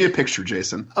 paint me a picture,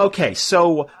 Jason. Okay,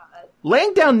 so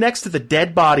laying down next to the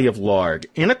dead body of Larg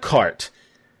in a cart,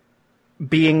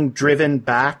 being driven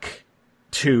back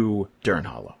to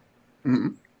Durnhollow. Mm-hmm.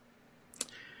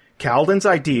 Calden's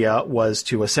idea was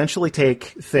to essentially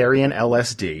take Therian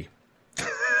LSD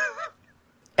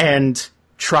and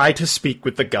try to speak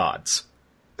with the gods.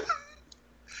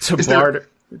 To barter.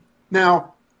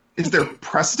 Now, is there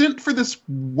precedent for this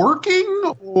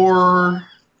working, or...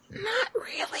 Not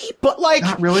really, but like...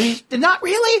 Not really? Not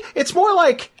really? It's more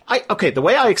like... the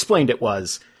way I explained it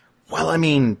was, well, I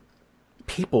mean,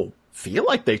 people feel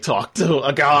like they talk to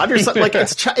a god or something. Like,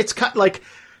 it's kind of like...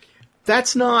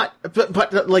 That's not...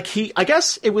 But like, I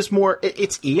guess it was more...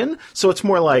 It's Ian, so it's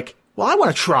more like, well, I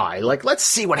want to try. Like, let's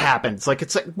see what happens. Like,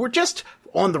 it's like, we're just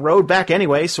on the road back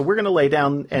anyway, so we're going to lay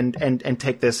down and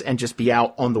take this and just be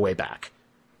out on the way back.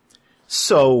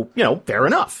 So, fair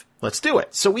enough. Let's do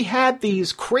it. So we had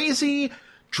these crazy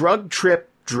drug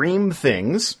trip dream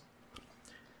things,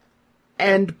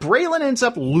 and Braylon ends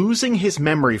up losing his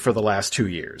memory for the last 2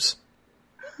 years.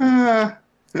 Yeah.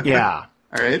 All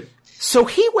right. So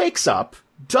he wakes up,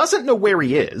 doesn't know where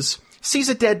he is, sees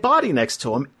a dead body next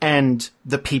to him and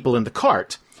the people in the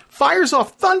cart, fires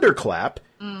off Thunderclap,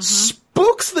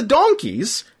 spooks the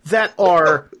donkeys that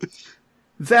are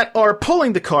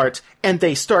pulling the cart, and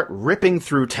they start ripping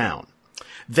through town.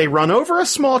 They run over a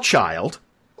small child.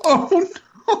 Oh,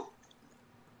 no.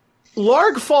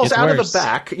 Larg falls out of worse. the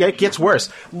back. Yeah, it gets worse.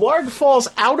 Larg falls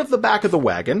out of the back of the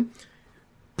wagon.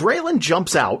 Braylon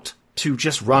jumps out to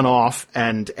just run off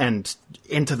and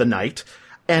into the night.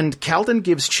 And Calden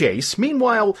gives chase.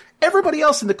 Meanwhile, everybody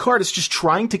else in the cart is just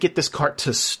trying to get this cart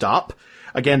to stop.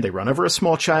 Again, they run over a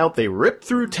small child. They rip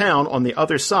through town on the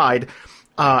other side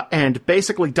and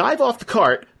basically dive off the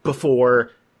cart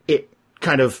before it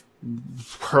kind of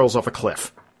hurls off a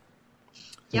cliff.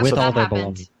 Yep, With that all their happened.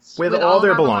 belongings. With all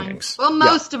their belongings. Well,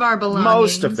 most of our belongings.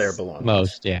 Most of their belongings.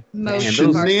 Most, yeah. Most Man, of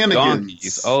those our- shenanigans.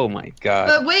 Donkeys. Oh my god.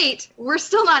 But wait, we're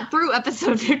still not through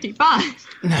episode 55.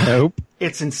 Nope.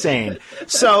 It's insane.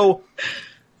 So,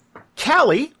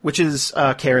 Callie, which is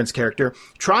Karen's character,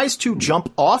 tries to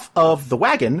jump off of the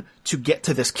wagon to get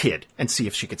to this kid and see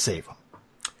if she could save him.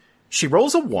 She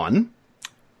rolls a 1,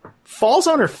 falls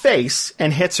on her face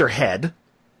and hits her head,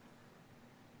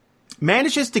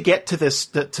 manages to get to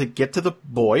the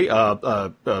boy,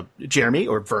 Jeremy,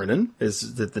 or Vernon,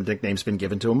 is the nickname's been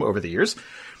given to him over the years,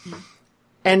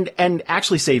 and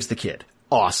actually saves the kid.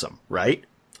 Awesome, right?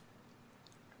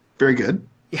 Very good.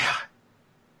 Yeah.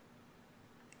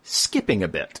 Skipping a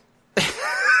bit.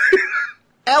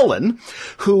 Ellen,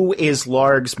 who is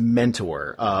Larg's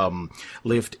mentor,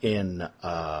 lived in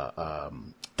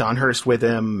Donhurst with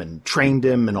him and trained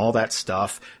him and all that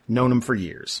stuff, known him for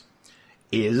years,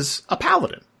 is a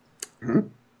paladin. Mm-hmm.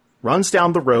 Runs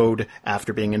down the road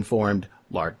after being informed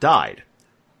Larg died.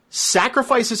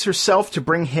 sacrifices herself to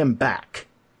bring him back.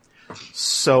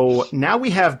 So now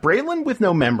we have Braylon with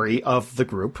no memory of the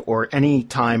group or any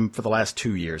time for the last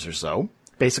 2 years or so.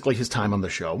 Basically his time on the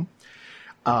show.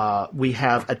 We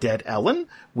have a dead Ellen.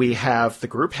 We have the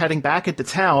group heading back into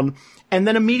town and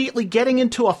then immediately getting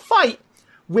into a fight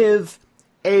with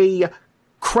a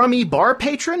crummy bar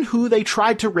patron who they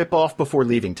tried to rip off before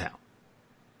leaving town.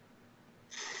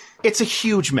 It's a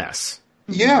huge mess.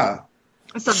 Yeah.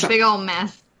 It's a big old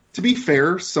mess. To be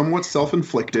fair, somewhat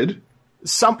self-inflicted.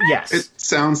 Yes. It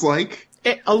sounds like.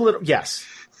 A little, yes.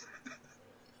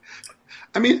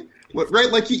 I mean, right?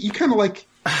 Like, you kind of like...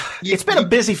 It's been a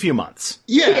busy few months.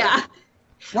 Yeah.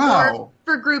 Wow. Or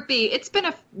for Group B, it's been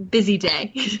a busy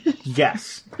day.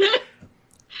 Yes.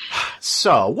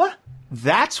 So,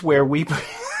 that's where we...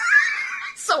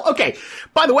 okay,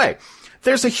 by the way,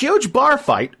 there's a huge bar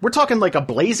fight. We're talking like a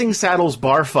Blazing Saddles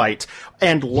bar fight.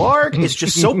 And Larg is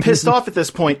just so pissed off at this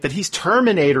point that he's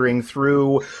Terminatoring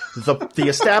through the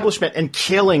establishment and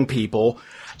killing people.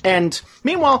 And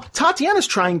meanwhile, Tatiana's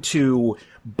trying to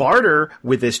barter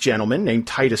with this gentleman named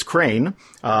Titus Crane,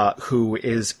 who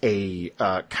is a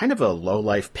kind of a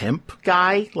low-life pimp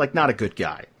guy, like not a good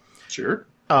guy. Sure.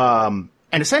 And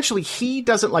essentially, he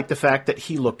doesn't like the fact that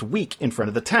he looked weak in front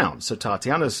of the town. So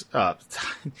Tatiana's...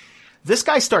 this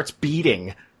guy starts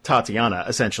beating Tatiana,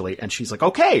 essentially, and she's like,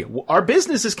 okay, our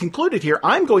business is concluded here.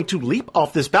 I'm going to leap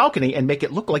off this balcony and make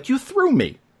it look like you threw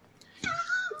me.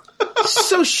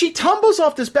 So she tumbles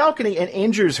off this balcony and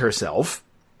injures herself.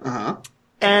 Uh-huh.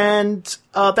 And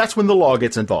that's when the law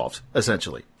gets involved,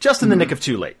 essentially. Just in the nick of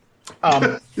too late.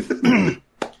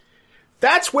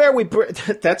 That's where we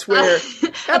pick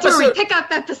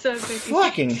up episode 50.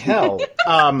 Fucking hell.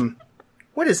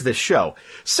 What is this show?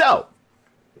 So,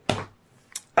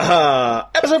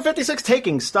 episode 56,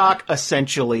 taking stock,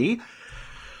 essentially.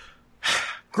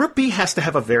 Group B has to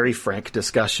have a very frank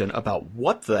discussion about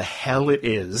what the hell it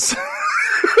is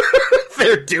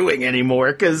they're doing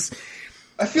anymore, because...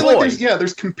 I feel like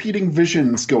there's competing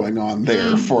visions going on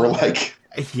there for like...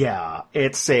 Yeah,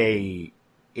 it's a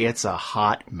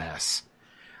hot mess.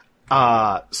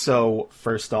 So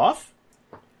first off,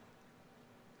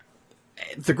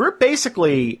 the group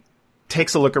basically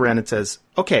takes a look around and says,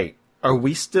 okay, are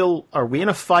we in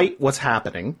a fight? What's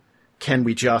happening? Can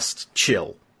we just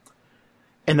chill?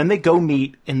 And then they go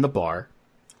meet in the bar,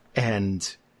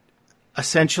 and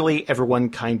essentially everyone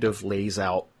kind of lays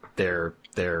out their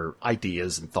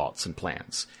ideas and thoughts and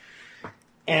plans.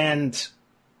 And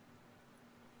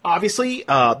obviously,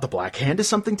 the Black Hand is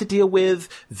something to deal with.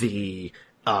 The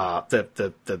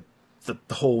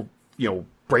whole,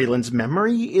 Braylon's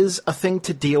memory is a thing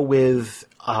to deal with.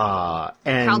 And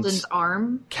Calden's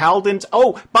arm.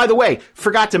 Oh, by the way,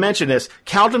 forgot to mention this.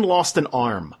 Calden lost an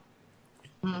arm.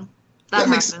 That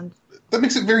happened. That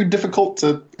makes it very difficult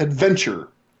to adventure.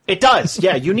 It does,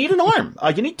 yeah. You need an arm.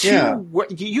 You need two. Yeah.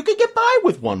 You could get by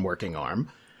with one working arm.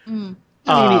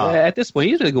 At this point,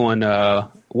 he's been going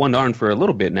one arm for a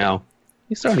little bit now.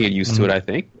 He's starting to get used to it, I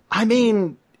think. I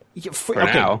mean, for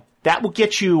now, that will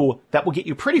get you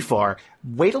pretty far.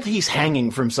 Wait till he's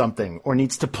hanging from something or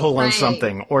needs to pull on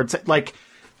something, or it's like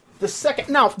the second.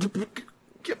 Now,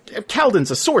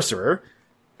 Calden's a sorcerer,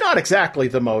 not exactly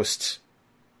the most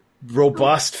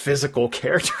robust physical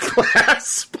character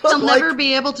class. He'll never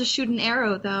be able to shoot an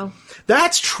arrow, though.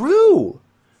 That's true.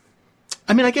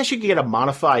 I mean, I guess you could get a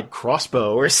modified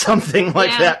crossbow or something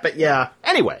like that, but yeah.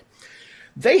 Anyway,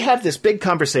 they have this big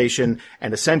conversation,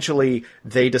 and essentially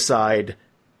they decide,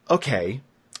 okay,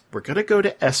 we're going to go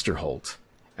to Esterholt,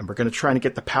 and we're going to try to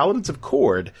get the Paladins of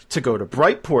Cord to go to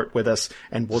Brightport with us,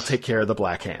 and we'll take care of the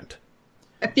Black Hand.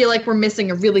 I feel like we're missing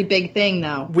a really big thing,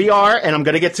 though. We are, and I'm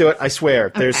going to get to it, I swear.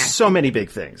 Okay. There's so many big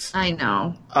things. I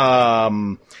know.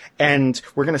 And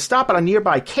we're going to stop at a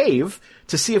nearby cave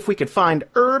to see if we could find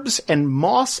herbs and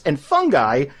moss and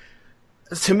fungi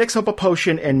to mix up a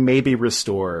potion and maybe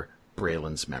restore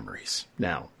Braylon's memories.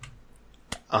 Now,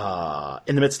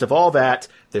 in the midst of all that,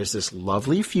 there's this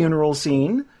lovely funeral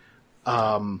scene.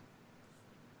 I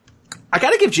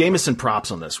got to give Jameson props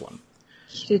on this one.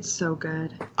 He did so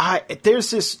good.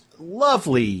 There's this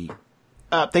lovely...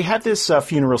 they had this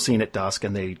funeral scene at dusk,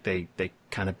 and they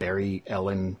kind of bury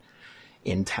Ellen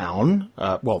in town.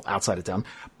 Well, outside of town.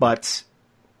 But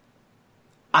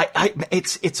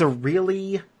it's a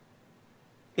really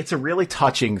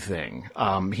touching thing.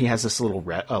 He has this little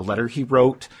letter he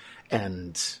wrote,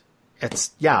 and that's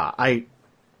the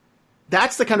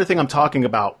kind of thing I'm talking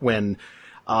about when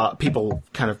people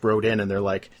kind of wrote in and they're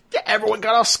like, yeah, everyone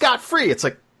got off scot-free. It's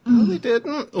like, no, they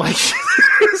didn't. Like,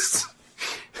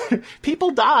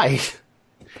 people died.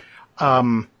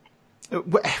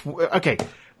 Okay,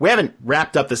 we haven't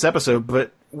wrapped up this episode,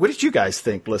 but what did you guys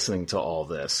think listening to all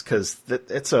this? Because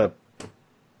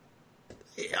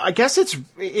I guess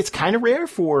it's kind of rare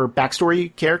for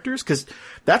backstory characters, because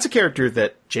that's a character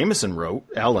that Jameson wrote,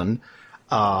 Ellen,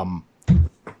 and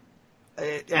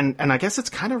I guess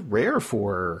it's kind of rare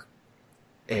for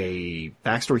a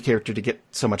backstory character to get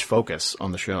so much focus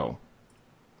on the show.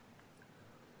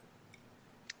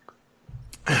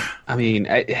 I mean,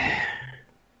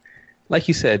 like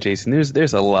you said, Jason,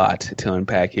 there's a lot to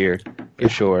unpack here, for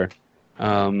sure.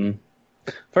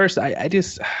 First, I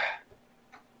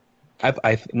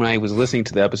when I was listening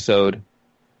to the episode,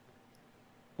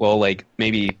 well, like,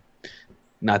 maybe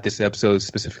not this episode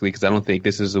specifically, because I don't think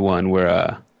this is the one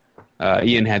where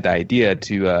Ian had the idea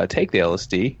to take the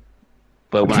LSD.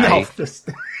 But when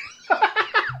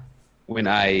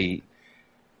I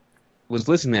was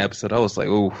listening to the episode, I was like,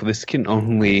 oh, this can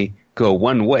only go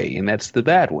one way, and that's the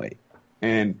bad way.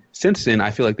 And since then,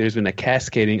 I feel like there's been a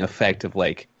cascading effect of,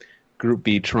 like, Group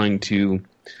B trying to,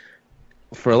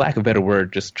 for lack of a better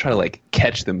word, just try to, like,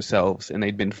 catch themselves, and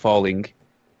they've been falling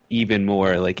even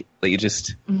more, like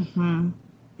just, Mm-hmm.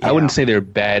 I wouldn't say they're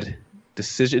bad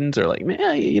decisions, or, like,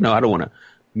 man, you know, I don't want to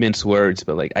mince words,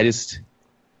 but, like, I just,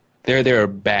 there are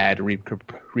bad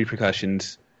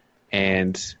repercussions,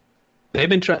 and they've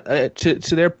been trying, to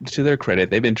their credit,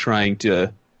 they've been trying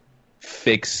to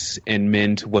fix and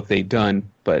mend what they've done,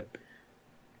 but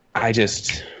I feel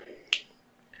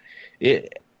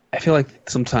like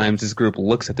sometimes this group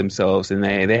looks at themselves and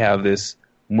they have this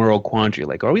moral quandary,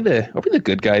 like, are we the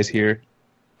good guys here?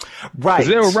 Right. Because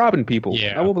they were robbing people.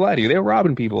 Yeah. I won't lie to you, they were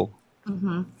robbing people.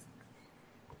 Mm-hmm.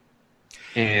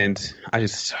 And I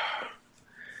just,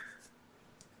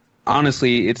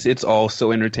 honestly, it's all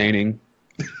so entertaining.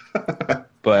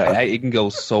 But it can go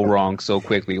so wrong so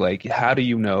quickly. Like, how do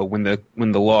you know when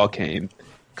the law came,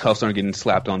 cuffs aren't getting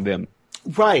slapped on them?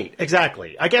 Right,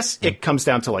 exactly. I guess it comes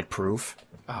down to, like, proof.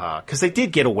 Because they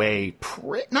did get away,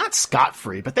 not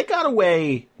scot-free, but they got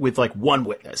away with, like, one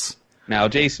witness. Now,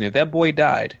 Jason, if that boy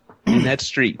died in that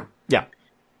street, Yeah.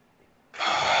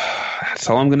 that's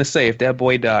all I'm going to say. If that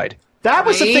boy died. That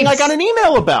was the thing I got an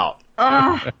email about.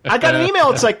 Ugh. I got an email.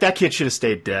 It's like, that kid should have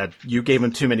stayed dead. You gave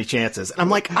him too many chances. And I'm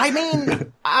like, I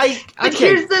mean, But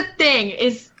here's the thing: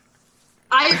 is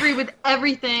I agree with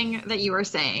everything that you are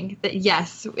saying. That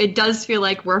yes, it does feel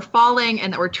like we're falling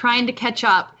and that we're trying to catch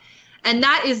up, and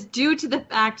that is due to the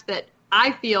fact that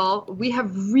I feel we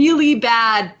have really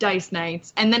bad dice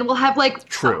nights, and then we'll have, like,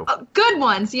 True. Good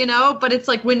ones, you know. But it's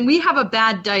like when we have a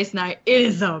bad dice night, it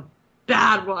is a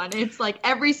bad one. It's like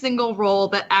every single roll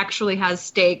that actually has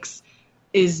stakes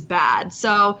is bad.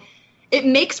 So it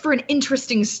makes for an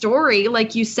interesting story,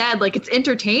 like you said. Like, it's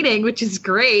entertaining, which is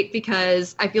great,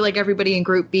 because I feel like everybody in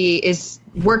Group B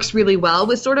works really well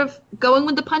with sort of going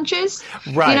with the punches.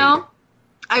 Right. You know,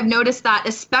 I've noticed that,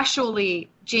 especially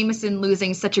Jameson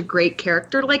losing such a great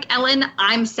character like Ellen.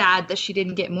 I'm sad that she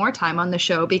didn't get more time on the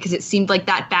show, because it seemed like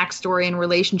that backstory and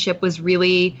relationship was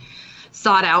really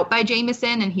sought out by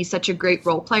Jameson, and he's such a great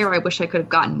role player. I wish I could have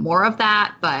gotten more of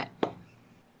that, but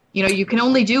you know, you can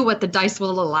only do what the dice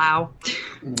will allow.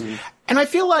 And I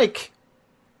feel like,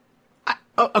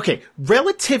 okay,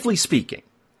 relatively speaking,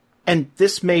 and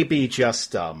this may be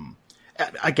just,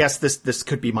 I guess this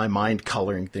could be my mind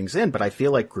coloring things in, but I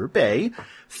feel like Group A,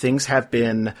 things have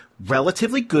been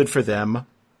relatively good for them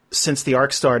since the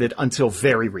arc started until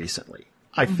very recently.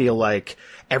 I feel like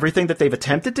everything that they've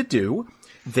attempted to do,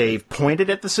 they've pointed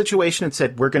at the situation and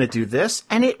said, we're going to do this,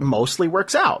 and it mostly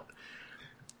works out.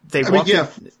 I mean, yeah,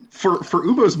 for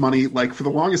Ubo's money, like, for the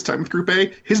longest time with Group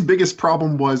A, his biggest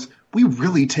problem was, we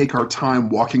really take our time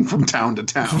walking from town to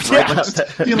town, right?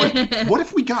 Yeah. Like, what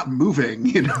if we got moving,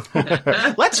 you know?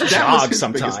 Let's That was jog his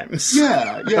sometimes.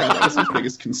 yeah, that was his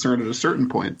biggest concern at a certain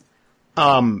point.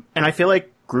 And I feel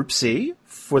like Group C,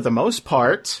 for the most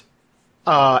part,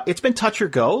 it's been touch or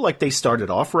go. Like, they started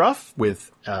off rough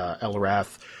with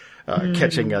Elrath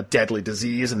catching a deadly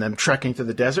disease and then trekking through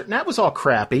the desert, and that was all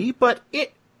crappy, but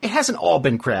it hasn't all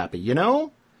been crappy, you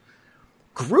know?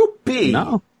 Group B,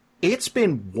 No. It's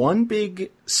been one big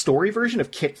story version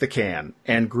of Kick the Can,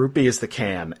 and Group B is the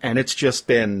can, and it's just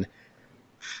been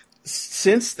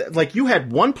since, like, you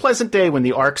had one pleasant day when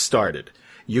the arc started.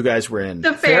 You guys were in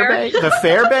The fair. The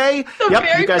Fair Bay. Yep,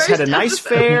 very you guys had a first nice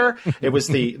episode. fair. It was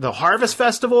the Harvest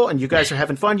Festival, and you guys are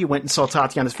having fun. You went and saw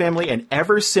Tatiana's family, and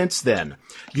ever since then,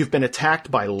 you've been attacked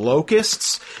by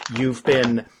locusts.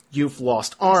 You've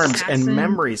lost arms Assassin. and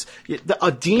memories. A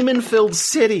demon-filled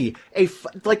city.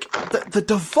 The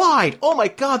divide. Oh my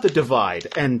God, the divide.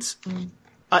 And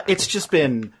it's just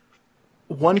been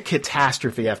one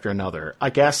catastrophe after another.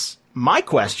 I guess my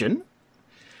question,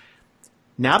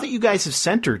 now that you guys have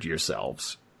centered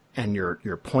yourselves and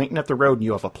you're pointing at the road and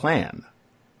you have a plan,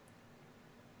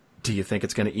 do you think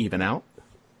it's going to even out?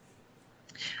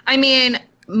 I mean,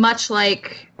 much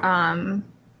like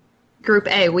Group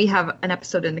A, we have an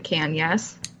episode in the can,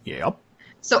 yes? Yep.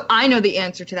 So I know the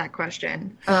answer to that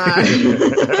question. But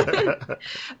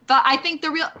I think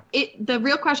the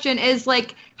real question is,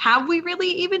 like, have we really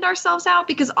evened ourselves out?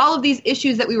 Because all of these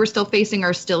issues that we were still facing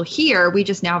are still here. We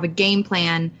just now have a game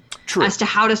plan as to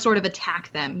how to sort of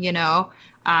attack them, you know?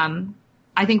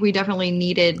 I think we definitely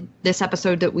needed this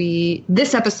episode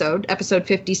episode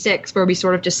 56, where we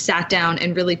sort of just sat down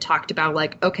and really talked about,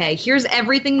 like, okay, here's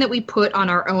everything that we put on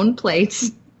our own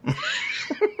plates.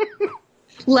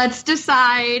 Let's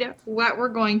decide what we're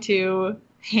going to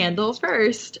handle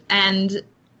first. And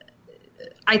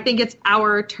I think it's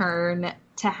our turn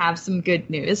to have some good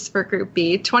news for Group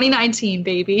B. 2019,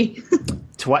 baby.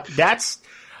 That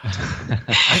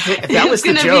was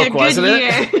the joke, wasn't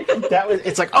it?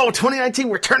 It's like, 2019,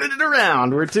 we're turning it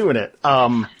around. We're doing it.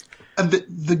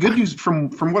 The good news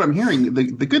from what I'm hearing,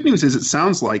 the good news is it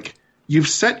sounds like you've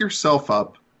set yourself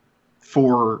up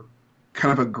for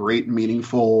kind of a great,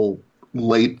 meaningful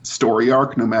late story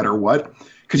arc, no matter what.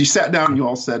 Because you sat down and you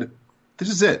all said, this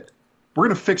is it. We're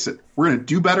going to fix it. We're going to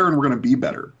do better and we're going to be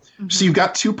better. Mm-hmm. So you've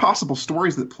got two possible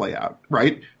stories that play out,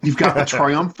 right? You've got the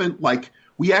triumphant, like,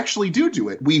 we actually do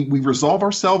it. We resolve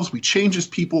ourselves. We change as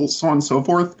people, so on and so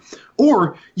forth.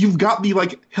 Or you've got the,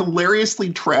 like,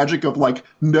 hilariously tragic of, like,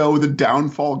 no, the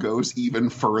downfall goes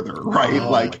even further, right?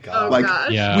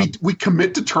 We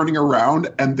commit to turning around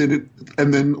and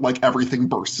then like everything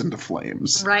bursts into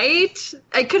flames. Right?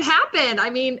 It could happen. I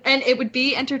mean, and it would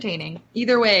be entertaining.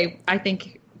 Either way, I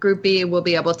think Group B will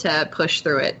be able to push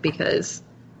through it because.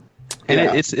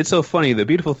 And it's so funny. The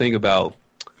beautiful thing about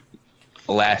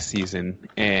last season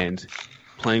and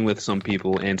playing with some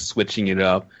people and switching it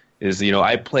up is, you know,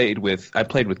 I played with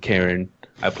Karen,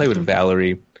 I played with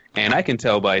Valerie, and I can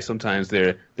tell by sometimes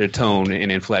their tone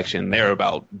and inflection they're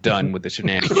about done with the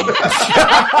shenanigans.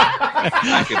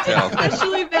 I can tell.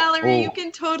 Especially Valerie, you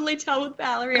can totally tell with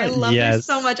Valerie. I love her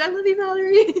so much. I love you,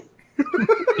 Valerie.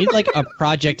 Need like a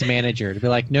project manager to be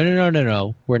like,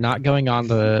 no, we're not going on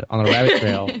the rabbit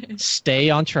trail. Stay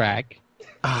on track.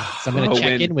 So I'm going to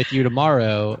check in with you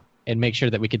tomorrow and make sure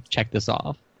that we could check this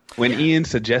off. When Ian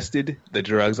suggested the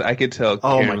drugs, I could tell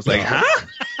Karen was like, huh?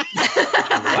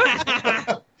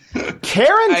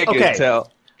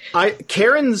 What?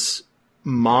 Karen's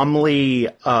momly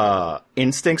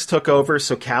instincts took over,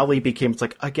 so Callie became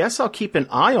like, I guess I'll keep an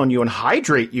eye on you and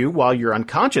hydrate you while you're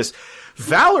unconscious.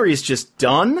 Valerie's just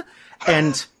done.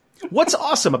 And what's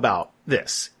awesome about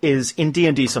this is in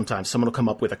D&D sometimes someone will come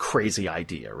up with a crazy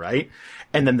idea, right?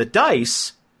 And then the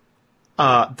dice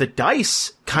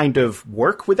kind of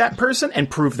work with that person and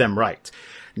prove them right.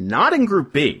 Not in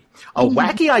Group B. A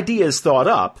wacky idea is thought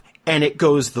up and it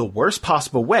goes the worst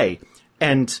possible way.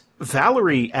 And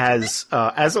Valerie as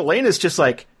Elena is just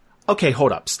like, okay,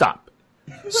 hold up, stop.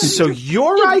 So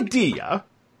your idea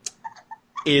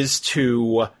is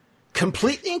to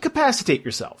completely incapacitate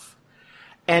yourself.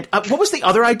 And what was the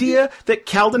other idea that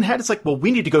Calden had? It's like, well,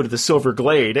 we need to go to the Silver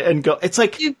Glade and go. It's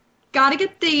like, you gotta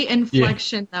get the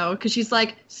inflection though, because she's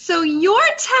like, so you're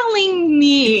telling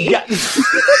me? Yeah.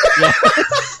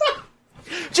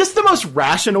 Just the most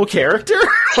rational character.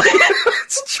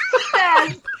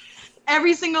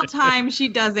 Every single time she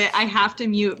does it, I have to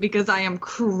mute because I am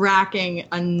cracking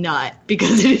a nut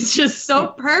because it is just so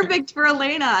perfect for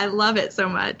Elena. I love it so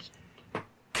much.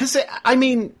 Because, I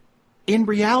mean, in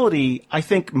reality, I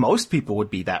think most people would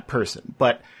be that person.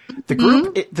 But the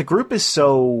group is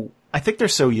so, I think they're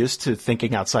so used to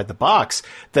thinking outside the box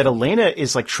that Elena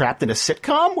is like trapped in a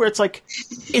sitcom where it's like,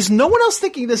 is no one else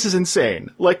thinking this is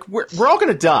insane? Like, we're all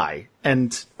going to die.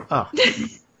 And,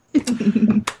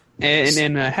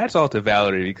 And hats off to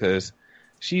Valerie because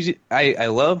I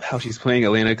love how she's playing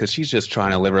Elena because she's just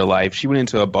trying to live her life. She went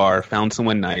into a bar, found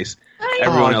someone nice.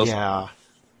 Everyone else,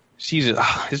 she's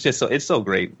just, it's so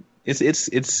great.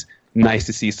 It's nice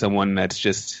to see someone that's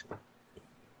just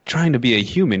trying to be a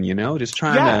human, you know, just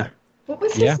trying to. What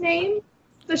was his name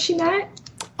that she met?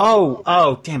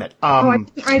 Oh, damn it!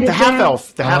 The half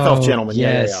elf gentleman.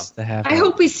 Yes, the half elf. I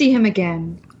hope we see him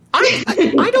again.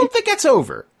 I don't think it's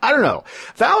over. I don't know.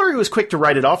 Valerie was quick to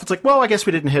write it off. It's like, well, I guess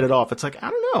we didn't hit it off. It's like, I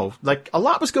don't know. Like, a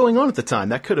lot was going on at the time.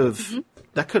 That could have.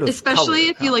 Especially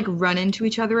if you like run into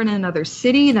each other in another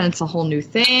city, then it's a whole new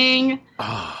thing.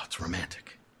 Oh, it's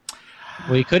romantic.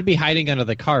 Well, you could be hiding under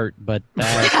the cart, but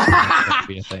that could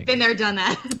be a thing. Been there, done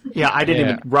that. Yeah, I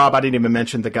didn't even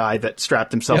mention the guy that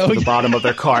strapped himself to the bottom of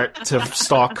their cart to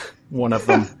stalk one of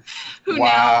them.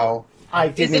 Wow. I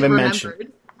didn't Is it even remembered?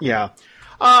 mention. Yeah.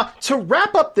 To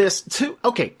wrap up this,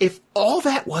 if all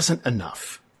that wasn't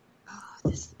enough,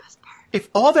 This is the best part. if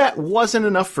all that wasn't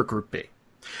enough for Group B,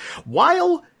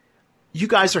 while you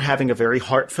guys are having a very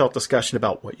heartfelt discussion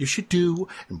about what you should do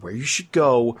and where you should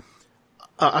go,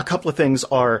 a couple of things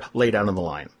are laid out on the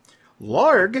line.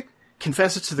 Larg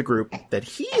confesses to the group that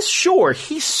he is sure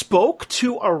he spoke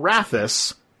to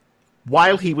Arathis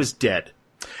while he was dead.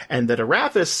 And that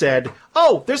Arathis said,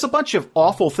 "Oh, there's a bunch of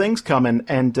awful things coming,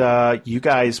 and you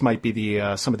guys might be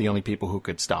some of the only people who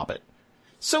could stop it."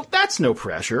 So that's no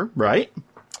pressure, right?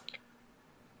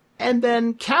 And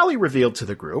then Callie revealed to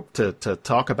the group, to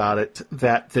talk about it,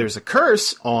 that there's a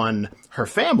curse on her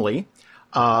family,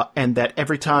 and that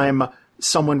every time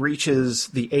someone reaches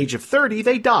the age of 30,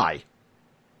 they die.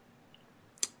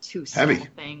 Two small Heavy.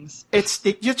 things.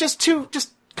 You're just a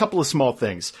couple of small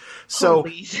things. So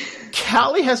Holy.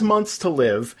 Callie has months to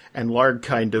live, and Larg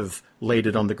kind of laid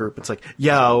it on the group. It's like,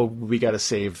 yeah, we got to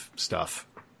save stuff.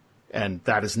 And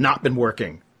that has not been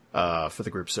working for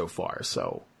the group so far.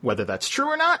 So whether that's true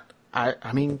or not,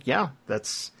 I mean, yeah,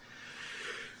 that's...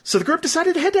 So the group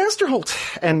decided to head to Esterholt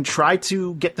and try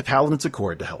to get the Paladins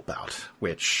Accord to help out,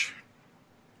 which...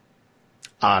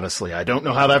 honestly, I don't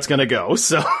know how that's going to go,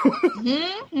 so...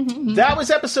 That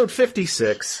was episode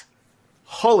 56.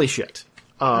 Holy shit.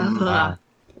 Wow.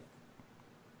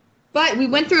 But we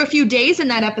went through a few days in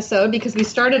that episode because we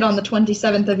started on the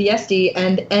 27th of Yesti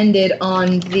and ended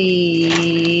on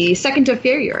the 2nd of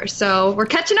February. So we're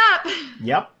catching up.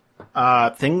 Yep.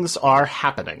 Things are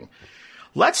happening.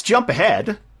 Let's jump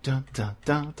ahead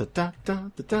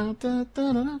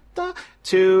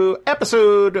to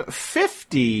episode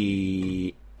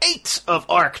 58 of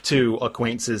Arc 2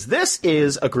 Acquaintances. This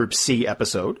is a Group C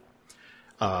episode.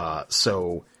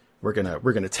 So we're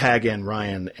gonna tag in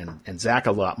Ryan and Zach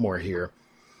a lot more here.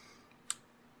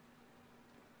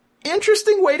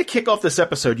 Interesting way to kick off this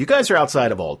episode. You guys are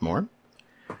outside of Aldmore,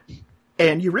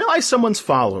 and you realize someone's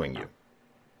following you.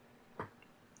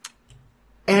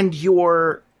 And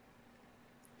your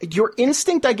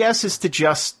instinct, I guess, is to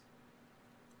just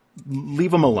leave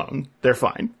them alone. They're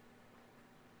fine.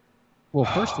 Well,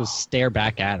 first was stare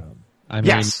back at him. I mean,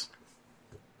 Yes.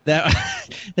 that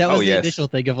was the yes. initial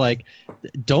thing of like,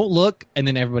 don't look, and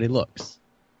then everybody looks.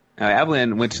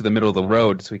 Avalon went to the middle of the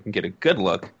road so he can get a good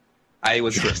look.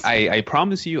 I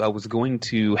promise you I was going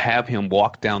to have him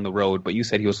walk down the road, but you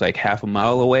said he was like half a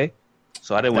mile away.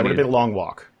 So I didn't That want would have to been a long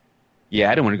walk. Yeah,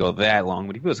 I didn't want to go that long,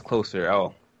 but if he was closer,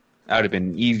 that would have been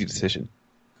an easy decision.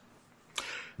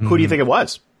 Who do you think it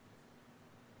was?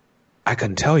 I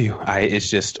couldn't tell you. It's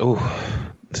just,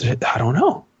 I don't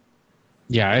know.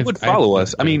 Yeah, Who would follow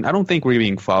us? I mean, I don't think we're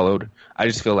being followed. I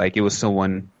just feel like it was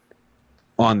someone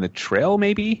on the trail,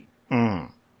 maybe? Oh,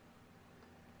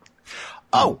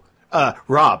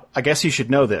 Rob, I guess you should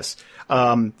know this.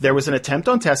 There was an attempt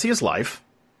on Tessia's life.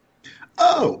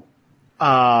 Oh,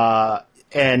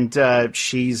 And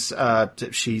she's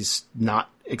not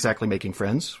exactly making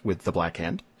friends with the Black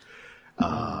Hand.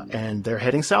 And they're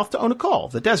heading south to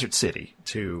Onakal, the desert city,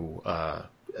 to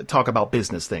talk about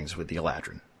business things with the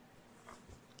Eladrin.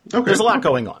 okay. There's a lot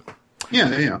going on.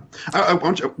 Yeah. I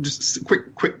want you, just a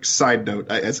quick side note.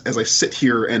 As I sit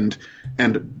here and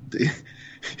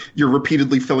you're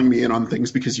repeatedly filling me in on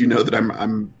things because you know that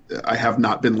I have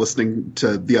not been listening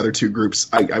to the other two groups.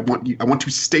 I want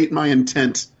to state my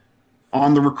intent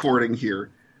on the recording here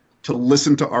to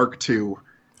listen to Arc 2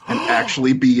 and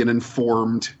actually be an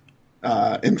informed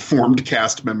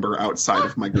cast member outside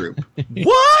of my group.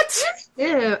 What?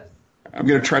 Ew. I'm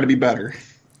going to try to be better.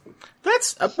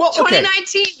 That's well, okay.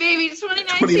 2019, baby.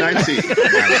 2019. 2019.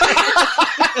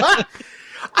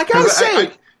 I gotta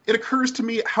say, It occurs to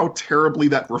me how terribly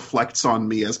that reflects on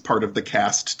me as part of the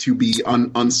cast to be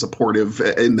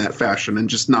unsupportive in that fashion and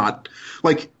just not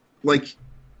like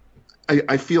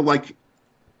I feel like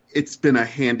it's been a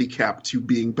handicap to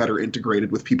being better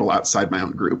integrated with people outside my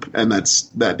own group, and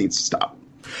that needs to stop.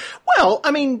 well,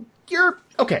 I mean, you're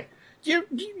okay. You're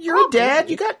a dad.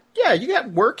 You got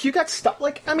work. You got stuff.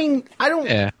 Like, I mean, I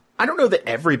don't know that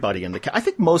everybody in the. I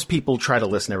think most people try to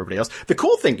listen to everybody else. The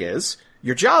cool thing is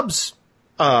your job's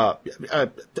a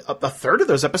third of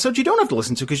those episodes you don't have to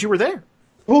listen to because you were there.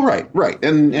 Well, right,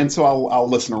 and so I'll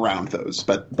listen around those,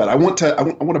 but I want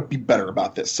to be better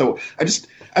about this. So I just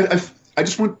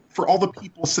want for all the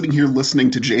people sitting here listening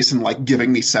to Jason like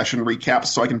giving me session recaps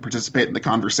so I can participate in the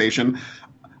conversation.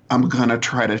 I'm gonna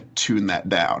try to tune that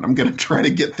down. I'm gonna try to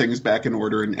get things back in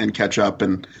order and catch up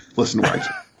and listen to where I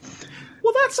can.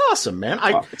 Well, that's awesome, man.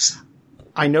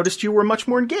 I noticed you were much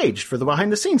more engaged for the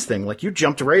behind the scenes thing. Like you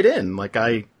jumped right in.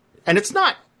 And it's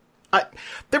not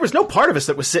there was no part of us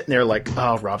that was sitting there like,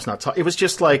 oh, Rob's not talking. It was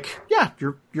just like, yeah,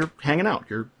 you're hanging out.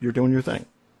 You're doing your thing.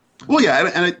 Well,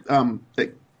 yeah, and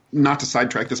not to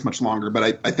sidetrack this much longer,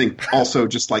 but I think also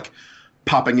just like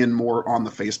popping in more on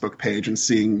the Facebook page and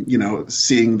seeing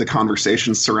the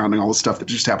conversations surrounding all the stuff that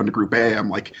just happened to Group A. I'm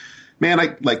like,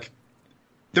 man,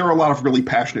 there are a lot of really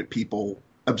passionate people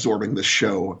absorbing this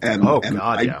show, and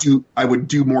I would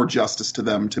do more justice to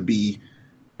them to be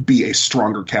a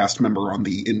stronger cast member on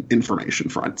the information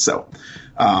front. So,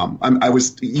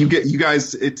 you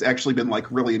guys, it's actually been like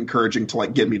really encouraging to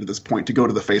like get me to this point to go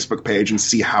to the Facebook page and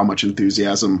see how much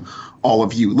enthusiasm all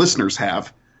of you listeners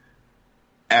have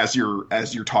as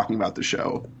you're talking about the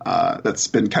show. That's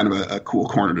been kind of a cool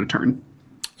corner to turn.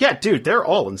 Yeah, dude, they're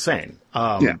all insane.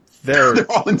 Yeah.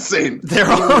 They're all insane. They're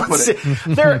all insane.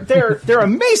 They're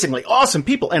amazingly awesome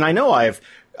people. And I know I've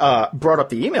brought up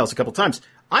the emails a couple times.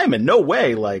 I'm in no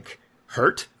way like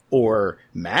hurt or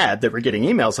mad that we're getting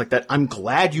emails like that. I'm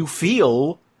glad you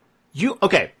feel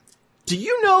okay. Do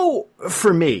you know,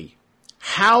 for me,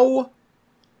 how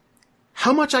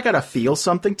much I gotta feel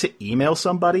something to email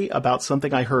somebody about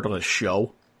something I heard on a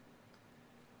show?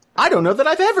 I don't know that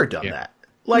I've ever done that.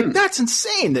 Like, that's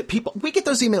insane that we get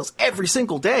those emails every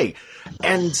single day.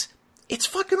 And it's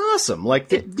fucking awesome.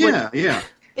 Like, yeah.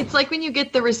 It's like when you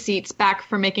get the receipts back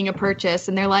for making a purchase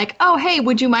and they're like, oh, hey,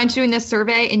 would you mind doing this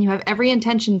survey? And you have every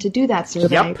intention to do that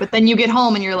survey. Yep. But then you get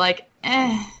home and you're like,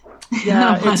 yeah,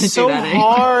 it's so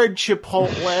hard,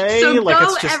 Chipotle. So like, go,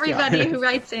 it's just, everybody who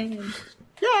writes in.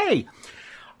 Yay.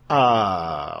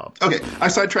 Okay, I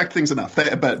sidetracked things enough.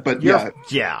 But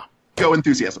yeah. Go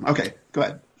enthusiasm. Okay, go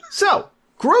ahead. So,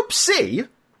 Group C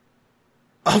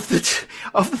of the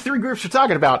three groups we're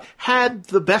talking about had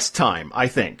the best time, I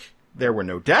think. There were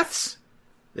no deaths.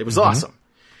 It was awesome.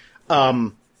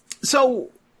 So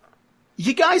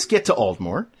you guys get to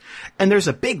Aldmore, and there's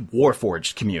a big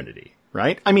Warforged community,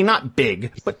 right? I mean, not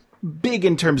big, but big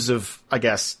in terms of, I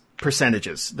guess,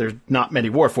 percentages. There's not many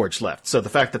Warforged left. So the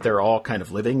fact that they're all kind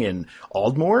of living in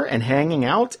Aldmore and hanging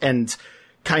out and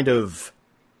kind of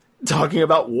talking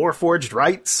about Warforged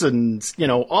rights and,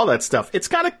 all that stuff. It's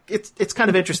kind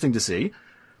of interesting to see.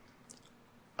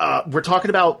 We're talking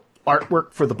about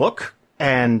artwork for the book,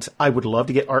 and I would love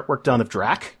to get artwork done of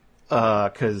Drac,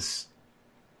 because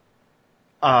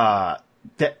I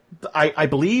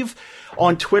believe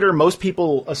on Twitter most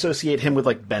people associate him with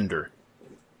like Bender.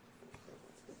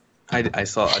 I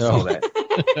saw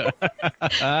that.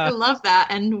 I love that,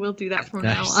 and we'll do that from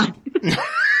now on.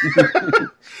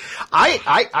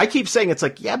 I keep saying it's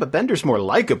like, yeah, but Bender's more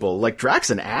likable. Like, Drac's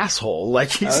an asshole.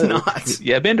 Like, he's not.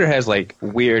 Yeah, Bender has like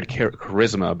weird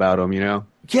charisma about him,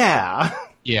 Yeah.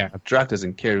 Yeah. Drac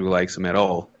doesn't care who likes him at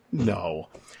all. No.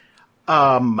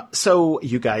 So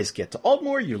you guys get to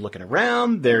Aldmore, you're looking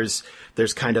around, there's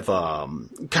kind of a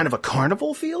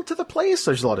carnival feel to the place.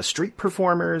 There's a lot of street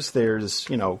performers, there's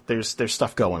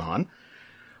stuff going on.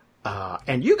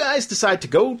 And you guys decide to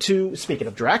go to, speaking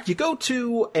of Drac, you go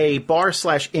to a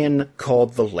bar/inn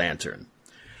called The Lantern.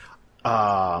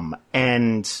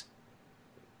 And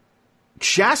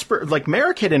Jasper, like,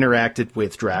 Merrick had interacted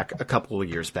with Drac a couple of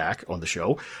years back on the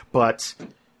show, but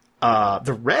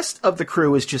the rest of the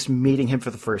crew is just meeting him for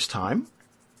the first time.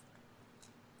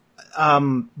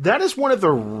 That is one of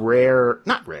the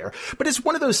not rare, but it's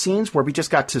one of those scenes where we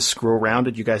just got to screw around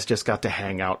and you guys just got to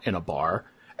hang out in a bar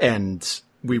and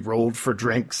we rolled for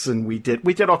drinks and we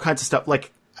did all kinds of stuff.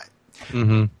 Like,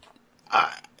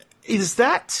 is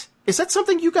that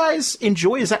something you guys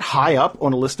enjoy? Is that high up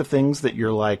on a list of things that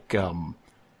you're like,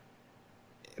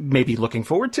 maybe looking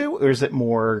forward to? Or is it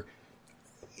more,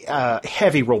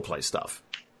 heavy roleplay stuff?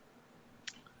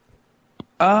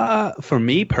 For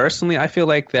me personally, I feel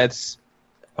like that's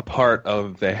a part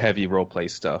of the heavy roleplay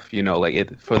stuff.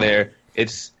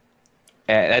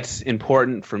 That's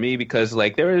important for me because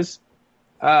like there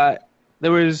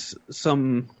was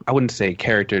some, I wouldn't say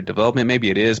character development,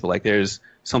 maybe it is, but like there's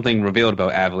something revealed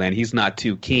about Avalan. He's not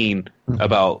too keen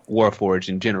about Warforged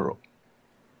in general.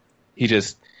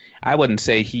 I wouldn't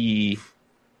say he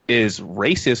is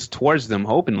racist towards them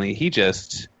openly. He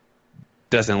just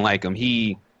doesn't like them.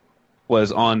 He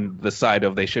was on the side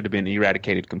of they should have been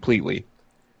eradicated completely.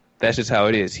 That's just how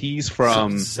it is. He's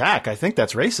from... Zach, I think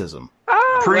that's racism.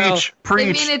 Preach. I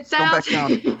mean, it sounds...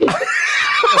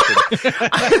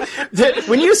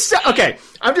 When you say... Okay,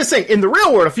 I'm just saying, in the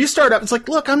real world, if you start up, it's like,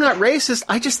 look, I'm not racist.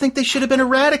 I just think they should have been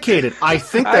eradicated. I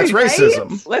think that's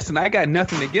racism. Listen, I got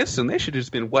nothing against them. They should have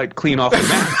just been wiped clean off the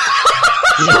map.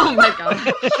 Oh, my God.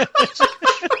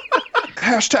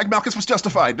 Hashtag Malchus was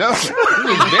justified. No. He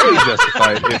was very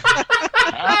justified.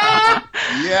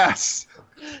 Yes.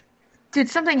 Did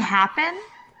something happen?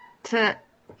 to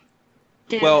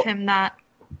give Well, him that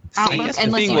see, outlook, that's the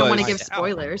unless thing you don't want to was- give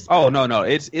spoilers. Oh no,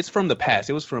 it's from the past.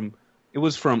 It was from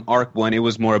Arc 1. It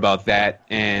was more about that,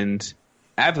 and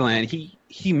Avalon.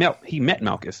 He met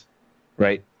Malchus,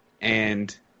 right?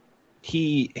 And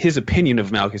his opinion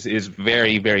of Malchus is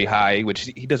very, very high,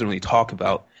 which he doesn't really talk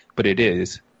about, but it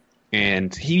is.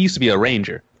 And he used to be a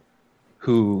ranger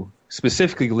who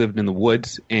specifically lived in the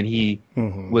woods, and he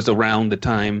was around the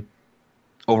time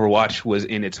Overwatch was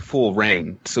in its full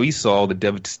reign. So he saw the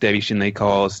devastation they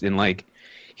caused, and like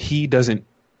he doesn't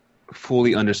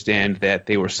fully understand that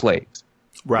they were slaves.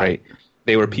 Right?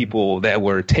 They were people that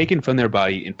were taken from their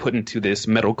body and put into this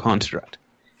metal construct.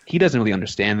 He doesn't really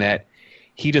understand that.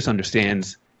 He just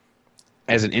understands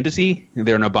as an entity,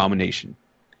 they're an abomination.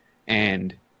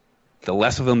 And the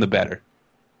less of them, the better.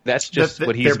 That's just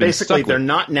what he's they're been basically stuck they're with.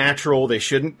 not natural. They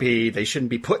shouldn't be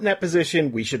put in that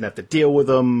position. We shouldn't have to deal with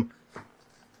them.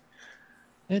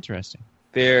 Interesting.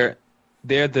 They're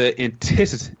the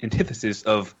antithesis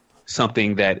of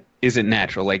something that isn't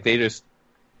natural. Like they just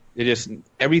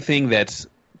everything that's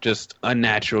just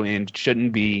unnatural and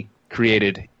shouldn't be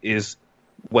created is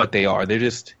what they are.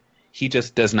 He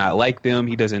just does not like them.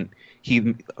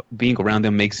 Being around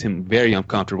them makes him very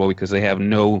uncomfortable because they have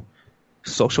no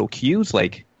social cues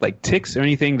like ticks or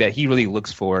anything that he really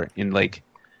looks for in like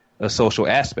a social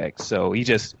aspect. So he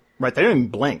just Right? They don't even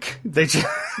blink. They just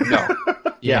no.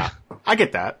 yeah. I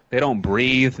get that. They don't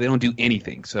breathe. They don't do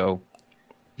anything. So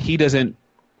he doesn't.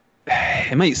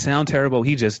 It might sound terrible.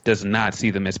 He just does not see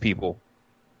them as people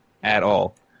at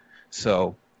all.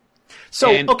 So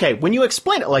Okay, when you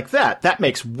explain it like that, that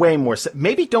makes way more sense.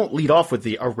 Maybe don't lead off with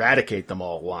the eradicate them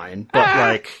all line, but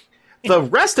like the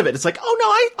rest of it, it's like,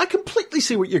 oh no, I completely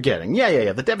see what you're getting. Yeah. The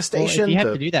Well, devastation. if you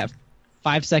have to do that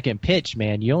 5-second pitch,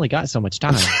 man, you only got so much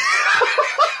time.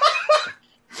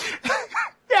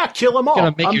 Yeah, kill them all.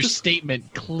 Gotta make I'm your just-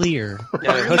 statement clear.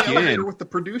 gotta hook you in. With the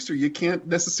producer, you can't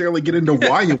necessarily get into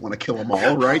why you want to kill them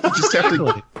all, right? You just have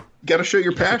to got to show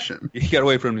your passion. You gotta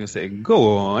wait for him to say,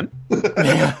 "Go on."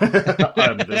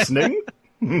 I'm listening.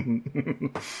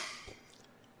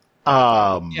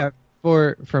 Yeah,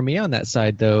 for me on that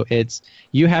side though, it's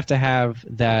you have to have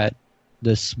the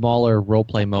smaller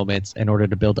roleplay moments in order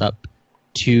to build up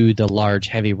to the large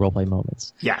heavy roleplay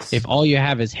moments. Yes. If all you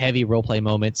have is heavy roleplay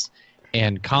moments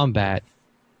and combat,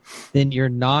 then you're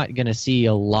not going to see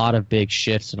a lot of big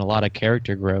shifts and a lot of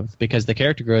character growth, because the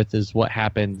character growth is what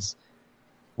happens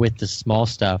with the small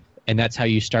stuff. And that's how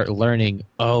you start learning,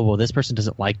 oh, well, this person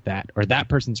doesn't like that, or that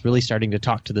person's really starting to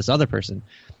talk to this other person.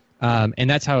 And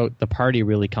that's how the party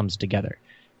really comes together.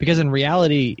 Because in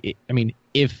reality, I mean,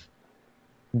 if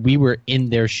we were in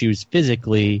their shoes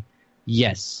physically,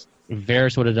 yes,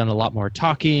 Varys would have done a lot more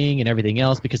talking and everything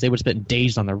else because they would have spent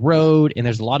days on the road, and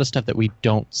there's a lot of stuff that we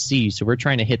don't see. So we're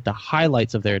trying to hit the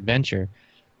highlights of their adventure,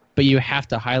 but you have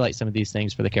to highlight some of these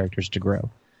things for the characters to grow.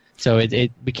 So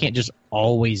we can't just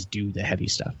always do the heavy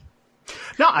stuff.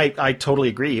 No, I totally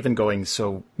agree. Even going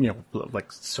so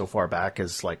so far back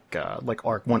as like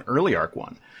Arc 1, early Arc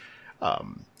 1,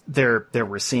 there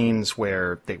were scenes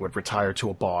where they would retire to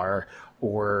a bar,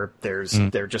 or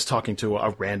they're just talking to a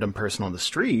random person on the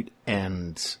street,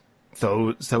 and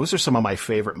those are some of my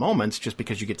favorite moments, just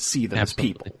because you get to see them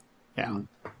Absolutely. as people.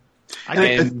 Yeah, Go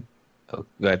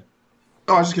ahead.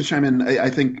 Oh, I was just going to chime in.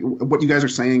 I think what you guys are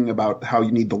saying about how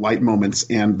you need the light moments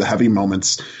and the heavy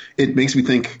moments, it makes me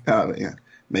think,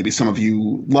 maybe some of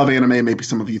you love anime, maybe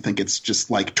some of you think it's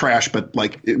just like trash, but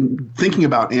like thinking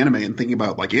about anime and thinking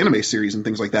about like anime series and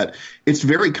things like that, it's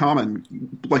very common.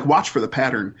 Like, watch for the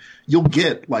pattern. You'll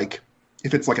get like,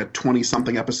 if it's like a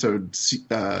 20-something episode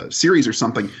series or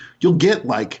something, you'll get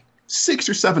like 6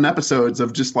 or 7 episodes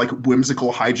of just like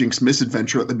whimsical hijinks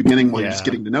misadventure at the beginning while you're just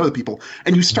getting to know the people,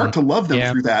 and you start to love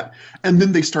them through that, and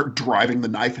then they start driving the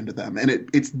knife into them, and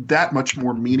it's that much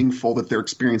more meaningful that they're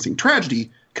experiencing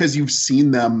tragedy because you've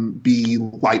seen them be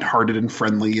lighthearted and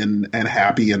friendly and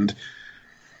happy, and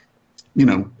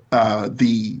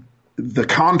the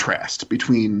contrast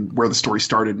between where the story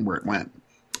started and where it went.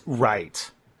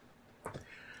 right.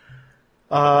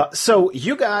 So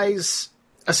you guys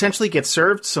essentially get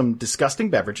served some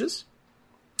disgusting beverages.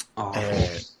 Oh.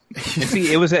 And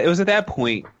see, it was at that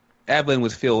point Avalon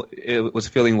was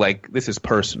feeling like this is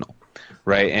personal,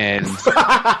 right? And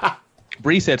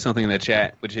Bree said something in the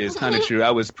chat, which is kind of true.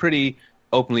 I was pretty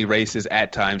openly racist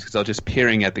at times because I was just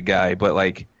peering at the guy, but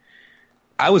like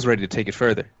I was ready to take it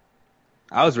further.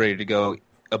 I was ready to go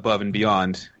above and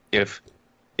beyond if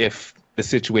the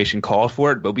situation called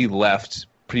for it, but we left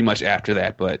pretty much after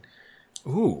that. But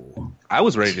Ooh. I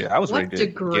was ready to get into it.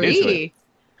 Degree?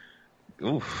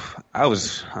 Oof. I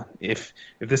was if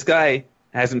this guy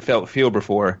hasn't felt fear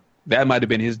before, that might have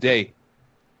been his day.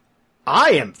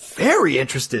 I am very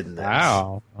interested in this.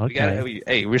 Wow.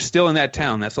 Okay. We're still in that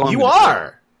town. That's all I'm You gonna say.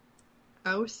 are.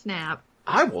 Oh, snap.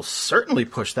 I will certainly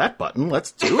push that button.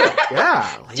 Let's do it.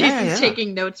 Yeah. Jason's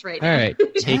taking notes right All now. right.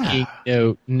 Taking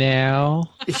note now.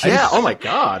 Yeah. Oh my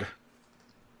God.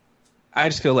 I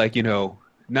just feel like,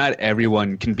 not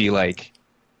everyone can be like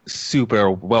super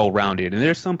well-rounded. And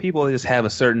there's some people that just have a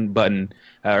certain button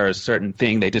or a certain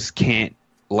thing they just can't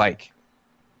like.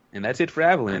 And that's it for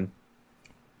Avalon.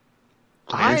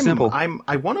 Plain and simple.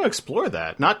 I want to explore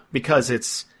that, not because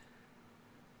it's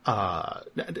not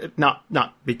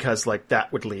because like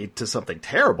that would lead to something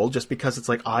terrible, just because it's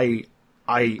like I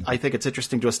think it's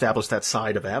interesting to establish that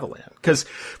side of Avalon, because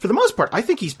for the most part I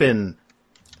think he's been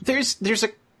there's a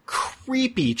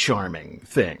creepy charming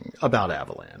thing about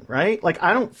Avalon, right? Like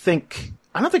I don't think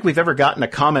we've ever gotten a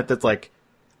comment that's like,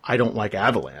 I don't like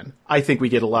Avalon. I think we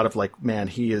get a lot of like, man,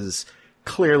 he is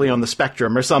clearly on the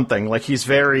spectrum or something. Like he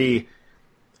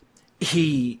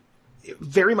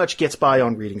very much gets by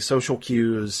on reading social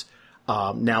cues.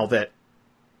 Now that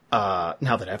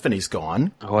Effie's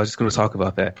gone. Oh, I was just going to talk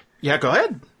about that. Yeah, go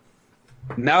ahead.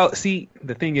 Now, see,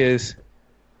 the thing is,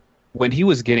 when he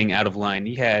was getting out of line,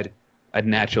 he had a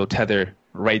natural tether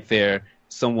right there.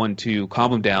 Someone to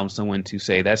calm him down, someone to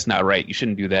say, that's not right, you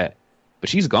shouldn't do that. But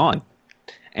she's gone.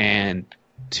 And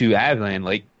to Avalon,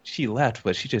 like, she left,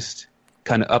 but she just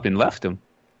kind of up and left him.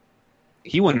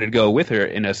 He wanted to go with her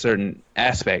in a certain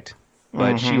aspect,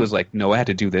 but she was like, no, I had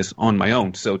to do this on my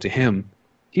own. So to him,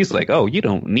 he's like, oh, you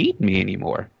don't need me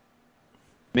anymore.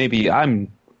 Maybe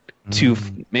I'm too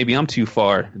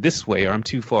far this way, or I'm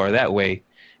too far that way,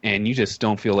 and you just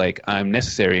don't feel like I'm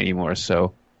necessary anymore.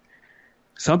 So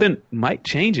something might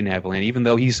change in Avalon, even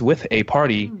though he's with a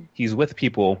party, he's with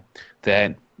people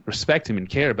that respect him and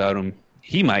care about him.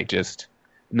 He might just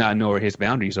not know where his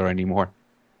boundaries are anymore.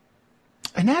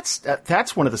 And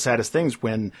that's one of the saddest things,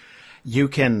 when you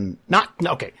can not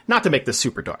to make this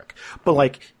super dark, but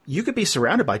like you could be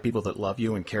surrounded by people that love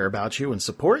you and care about you and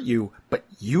support you, but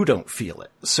you don't feel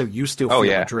it. So you still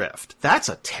feel adrift. That's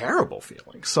a terrible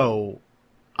feeling. So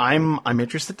I'm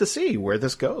interested to see where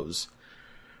this goes.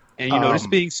 And just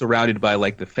being surrounded by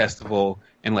like the festival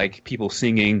and like people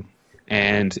singing,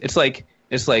 and it's like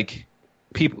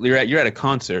people, you're at a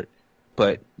concert,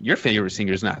 but your favorite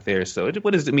singer is not there. So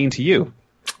what does it mean to you?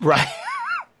 Right.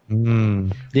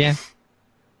 Yeah.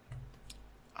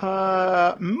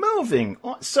 Moving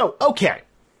on. So, okay.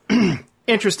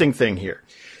 Interesting thing here.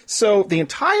 So the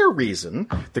entire reason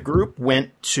the group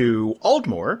went to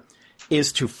Aldmore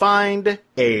is to find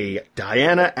a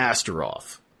Diana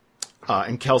Astaroth.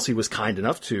 And Kelsey was kind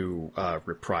enough to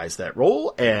reprise that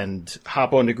role and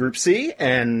hop onto Group C.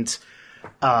 And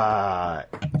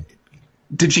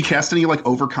did she cast any like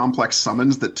overcomplex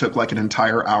summons that took like an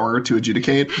entire hour to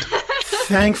adjudicate?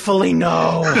 Thankfully,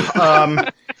 no.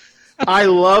 I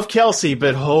love Kelsey,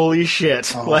 but holy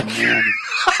shit! Oh, man.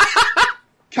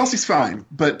 Kelsey's fine,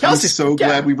 but I'm so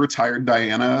glad we retired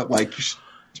Diana. Like,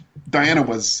 Diana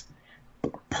was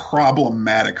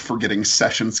problematic for getting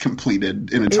sessions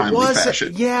completed in a timely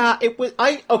fashion. Yeah, it was.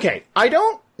 I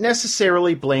don't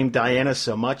necessarily blame Diana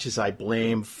so much as I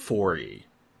blame Fori.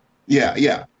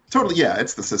 Yeah, totally. Yeah,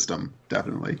 it's the system,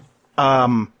 definitely.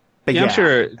 But I'm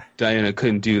sure Diana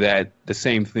couldn't do that the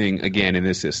same thing again in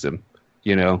this system.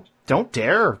 Don't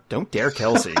dare,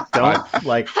 Kelsey. Don't.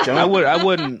 I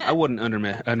wouldn't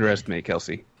underestimate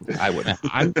Kelsey. I wouldn't.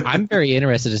 I'm very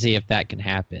interested to see if that can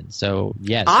happen. So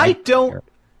yes, I don't.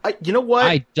 You know what?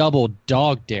 I double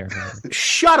dog dare her.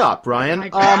 Shut up, Ryan.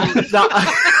 I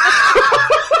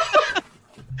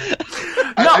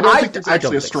don't think there's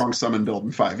actually a strong summon build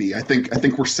in 5e. I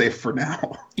think we're safe for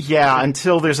now. Yeah,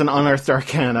 until there's an unearthed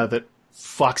arcana that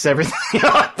fucks everything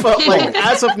up. But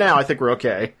as of now, I think we're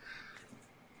okay.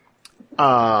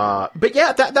 But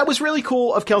yeah, that was really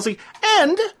cool of Kelsey.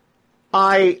 And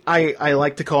I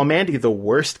like to call Mandy the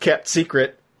worst kept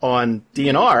secret on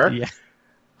DNR. Yeah.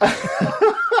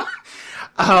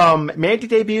 Mandy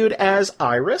debuted as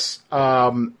Iris.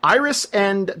 Iris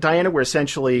and Diana were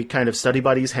essentially kind of study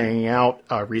buddies, hanging out,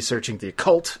 researching the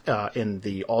occult in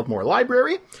the Aldmore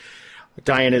Library.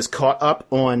 Diana is caught up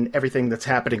on everything that's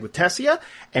happening with Tessia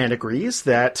and agrees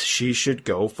that she should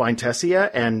go find Tessia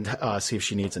and see if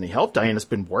she needs any help. Diana's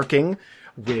been working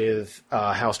with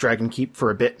House Dragonkeep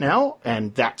for a bit now,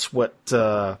 and that's what's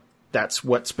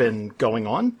been going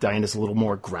on. Diana's a little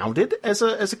more grounded as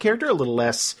a character, a little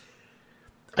less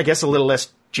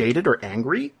jaded or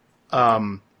angry,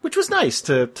 which was nice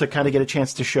to kind of get a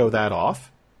chance to show that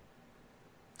off.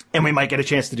 And we might get a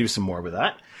chance to do some more with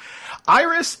that.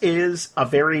 Iris is a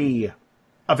very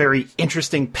a very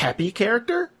interesting, peppy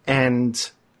character,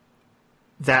 and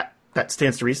that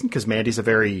stands to reason because Mandy's a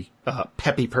very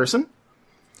peppy person.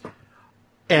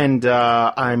 And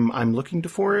I'm looking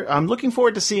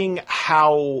forward to seeing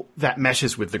how that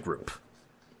meshes with the group.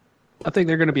 I think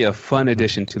they're going to be a fun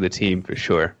addition to the team for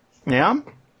sure. Yeah?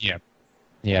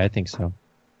 Yeah, I think so.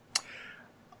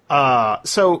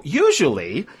 So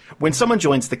usually when someone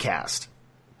joins the cast,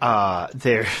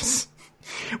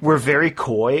 we're very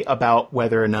coy about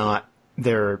whether or not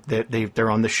they're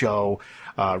on the show.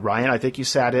 Ryan, I think you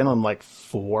sat in on like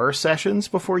 4 sessions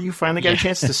before you finally got a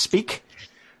chance to speak.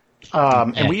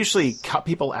 And we usually cut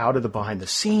people out of the behind the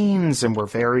scenes, and we're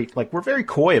very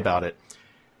coy about it.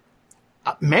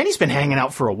 Mandy's been hanging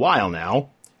out for a while now,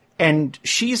 and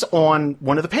she's on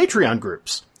one of the Patreon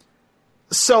groups.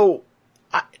 So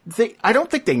I don't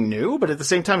think they knew, but at the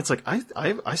same time, it's like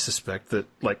I suspect that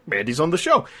like Mandy's on the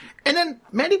show, and then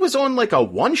Mandy was on like a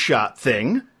one-shot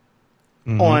thing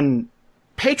on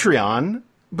Patreon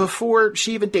before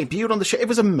she even debuted on the show. It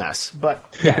was a mess,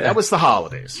 but yeah, that was the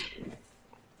holidays.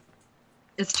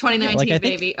 It's 2019,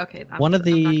 baby. Okay. One of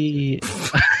the,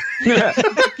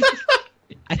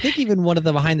 I think even one of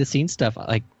the behind the scenes stuff,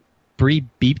 like Bree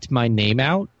beeped my name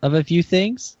out of a few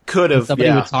things. Could have.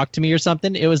 Somebody would talk to me or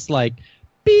something. It was like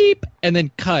beep and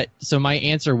then cut, so my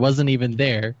answer wasn't even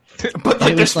there. But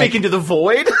like they're speaking to the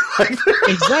void.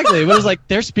 Exactly. It was like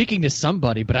they're speaking to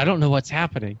somebody, but I don't know what's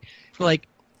happening. Like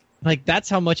that's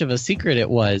how much of a secret it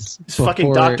was.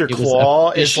 Fucking Dr.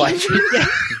 Claw is like.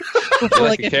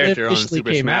 Like a character on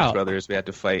Super Smash Brothers we had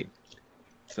to fight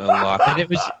to unlock. And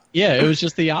it was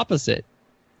just the opposite.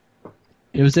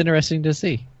 It was interesting to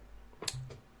see.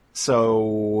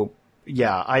 So,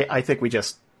 yeah, I think we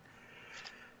just...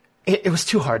 It was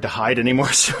too hard to hide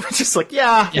anymore, so we're just like,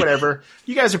 whatever.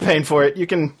 You guys are paying for it. You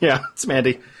can... Yeah, it's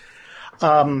Mandy.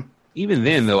 Even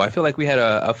then, though, I feel like we had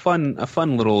a fun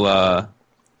little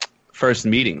first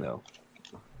meeting, though.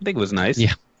 I think it was nice.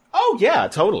 Yeah. Oh, yeah,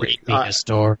 totally. Read me a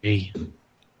story.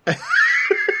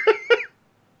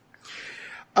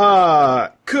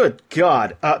 Good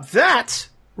God. That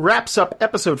wraps up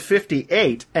episode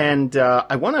 58, and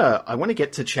I wanna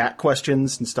get to chat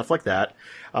questions and stuff like that.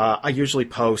 I usually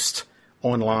post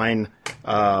online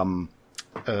for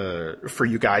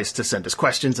you guys to send us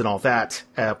questions and all that.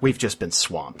 We've just been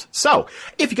swamped. So,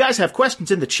 if you guys have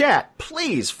questions in the chat,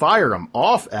 please fire them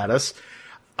off at us.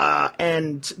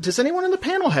 And does anyone in the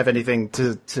panel have anything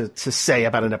to say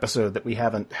about an episode that we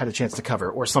haven't had a chance to cover,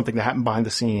 or something that happened behind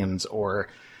the scenes, or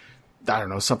I don't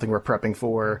know, something we're prepping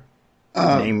for?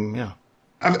 I've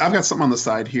got something on the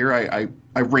side here. I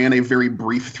ran a very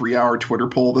brief 3-hour Twitter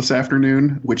poll this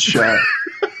afternoon, which,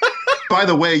 by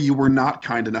the way, you were not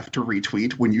kind enough to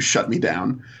retweet when you shut me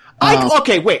down.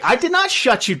 Okay, wait. I did not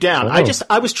shut you down. Oh.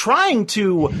 I was trying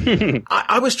to,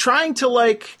 I was trying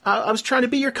to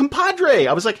be your compadre.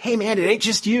 I was like, hey man, it ain't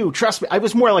just you. Trust me. I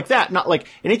was more like that, not like,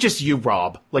 it ain't just you,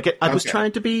 Rob. Like, I was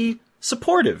trying to be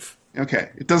supportive. Okay.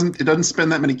 It doesn't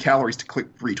spend that many calories to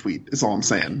click retweet, is all I'm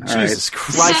saying. All Jesus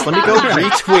Christ, let me go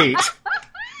retweet.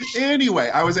 Anyway,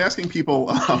 I was asking people,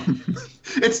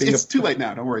 it's too late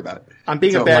now. Don't worry about it. I'm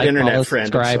being a bad internet friend.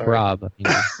 Subscribe, Rob.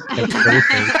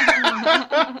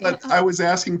 But I was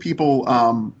asking people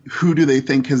who do they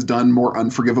think has done more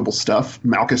unforgivable stuff,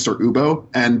 Malchus or Ubo?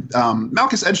 And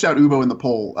Malchus edged out Ubo in the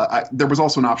poll. There was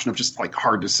also an option of just like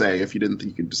hard to say if you didn't think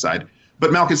you could decide.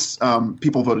 But Malchus,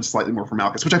 people voted slightly more for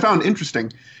Malchus, which I found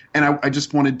interesting. And I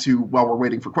just wanted to, while we're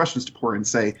waiting for questions to pour in,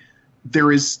 say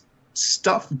there is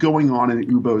stuff going on in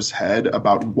Ubo's head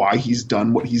about why he's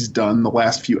done what he's done the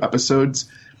last few episodes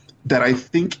that I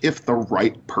think if the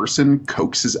right person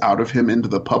coaxes out of him into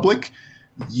the public,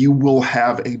 you will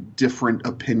have a different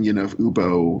opinion of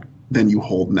Ubo than you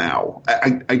hold now.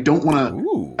 I don't want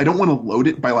to load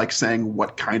it by like saying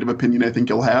what kind of opinion I think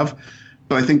you'll have,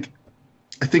 but I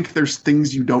think there's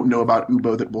things you don't know about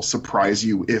Ubo that will surprise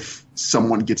you if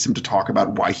someone gets him to talk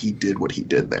about why he did what he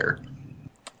did there.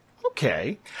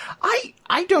 Okay.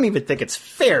 I don't even think it's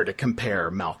fair to compare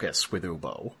Malchus with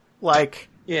Ubo. Like...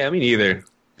 Yeah, me neither.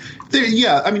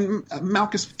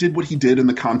 Malchus did what he did in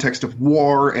the context of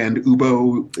war, and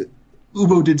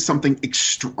Ubo did something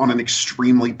on an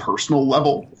extremely personal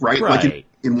level, right? Like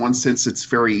in one sense, it's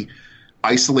very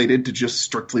isolated to just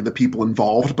strictly the people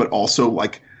involved, but also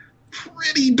like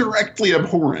pretty directly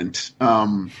abhorrent.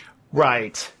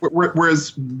 Right.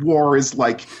 Whereas war is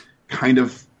like kind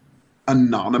of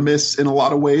anonymous in a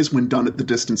lot of ways. When done at the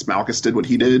distance, Malchus did what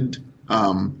he did.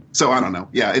 So I don't know.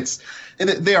 Yeah,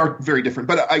 they are very different.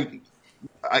 But I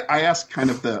asked kind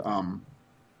of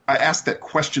I asked that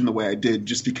question the way I did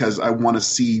just because I want to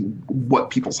see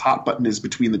what people's hot button is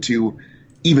between the two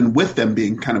even with them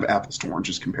being kind of apples to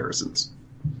oranges comparisons.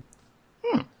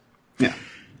 Yeah.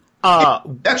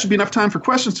 That should be enough time for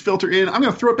questions to filter in. I'm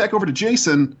going to throw it back over to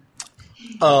Jason.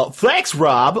 Thanks,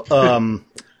 Rob. I'm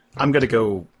going to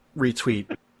go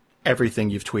retweet everything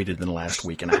you've tweeted in the last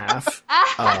week and a half,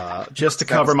 just to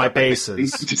cover my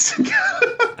bases.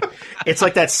 It's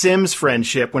like that Sims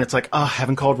friendship when it's like, oh,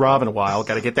 haven't called Rob in a while.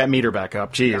 Got to get that meter back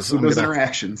up. Jeez. Those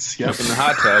interactions. Yep. In the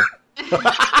hot tub.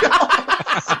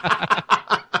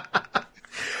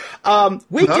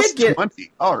 We did get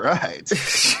 20. All right.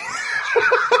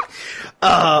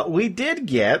 We did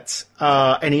get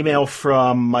an email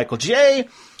from Michael J.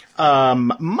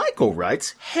 Michael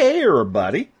writes, "Hey,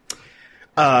 everybody.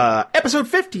 Episode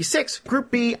 56, Group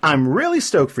B. I'm really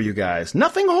stoked for you guys.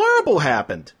 Nothing horrible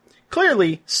happened.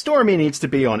 Clearly, Stormy needs to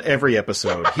be on every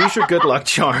episode. He's your good luck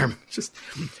charm."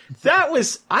 That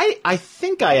was, I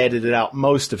think I edited out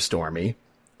most of Stormy.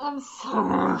 I'm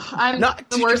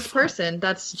the worst person.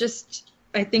 That's just,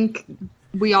 I think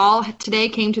we all today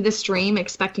came to this stream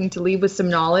expecting to leave with some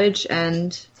knowledge,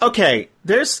 and that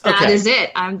is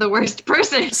it. I'm the worst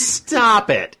person. Stop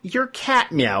it. Your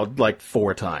cat meowed like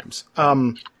 4 times.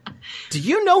 Do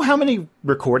you know how many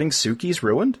recordings Suki's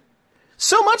ruined?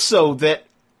 So much so that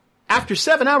after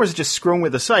 7 hours of just screwing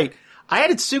with the site, I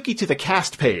added Suki to the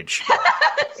cast page.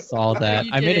 Saw that.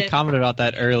 I made a comment about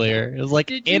that earlier. It was like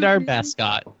in our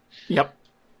mascot. Yep.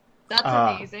 That's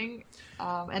amazing.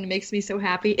 And it makes me so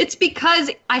happy. It's because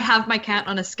I have my cat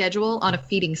on a schedule, on a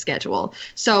feeding schedule.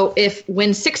 So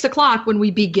when 6 o'clock, when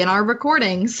we begin our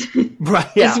recordings,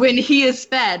 is when he is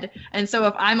fed. And so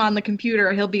if I'm on the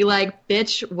computer, he'll be like,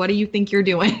 "Bitch, what do you think you're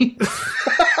doing?"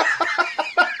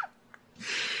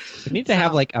 We need to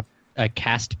have like a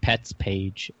cast pets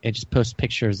page and just post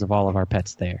pictures of all of our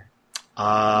pets there.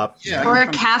 Or a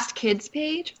cast kids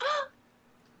page.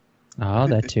 Oh,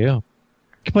 that too. You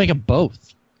can make them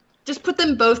both. Just put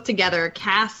them both together.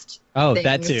 Cast. Oh, things.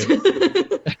 that too.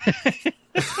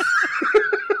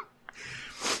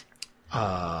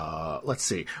 Let's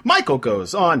see. Michael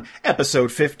goes on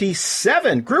episode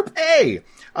 57, Group A.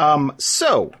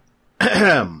 So,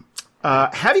 have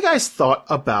you guys thought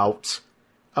about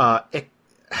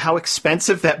how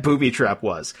expensive that booby trap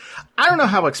was? I don't know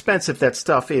how expensive that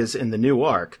stuff is in the new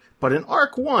arc, but in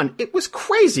Arc 1, it was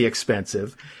crazy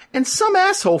expensive, and some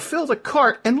asshole filled a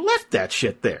cart and left that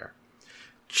shit there.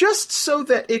 Just so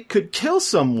that it could kill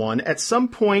someone at some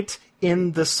point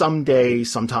in the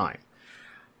sometime.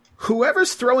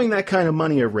 Whoever's throwing that kind of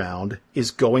money around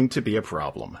is going to be a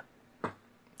problem.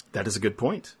 That is a good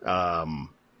point. I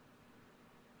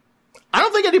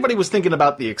don't think anybody was thinking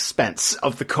about the expense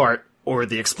of the cart or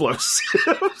the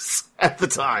explosives at the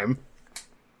time.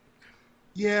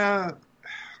 Yeah.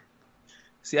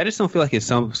 See, I just don't feel like it's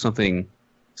someone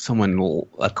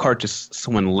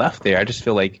left there. I just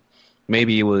feel like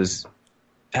maybe it was.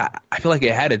 I feel like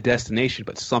it had a destination,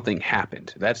 but something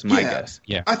happened. That's my guess.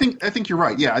 Yeah, I think you're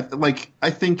right. Yeah, I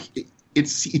think it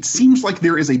seems like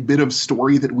there is a bit of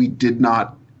story that we did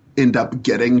not end up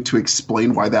getting to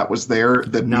explain why that was there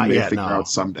that we may figure out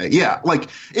someday. Yeah, like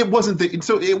it wasn't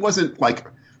it wasn't like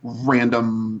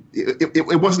random.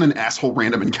 It wasn't an asshole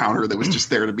random encounter that was just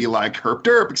there to be like herp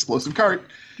derp explosive cart.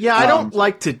 Yeah, I don't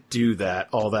like to do that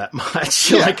all that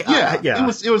much.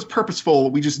 It was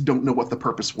purposeful. We just don't know what the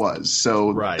purpose was.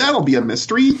 So that'll be a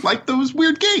mystery, like those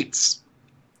weird gates.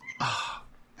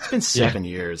 It's been 7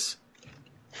 years.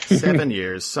 7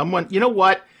 years. Someone, you know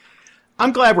what?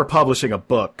 I'm glad we're publishing a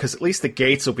book, because at least the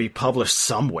gates will be published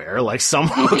somewhere. Like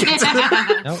someone will get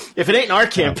to Nope. If it ain't our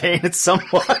campaign, it's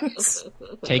someone's.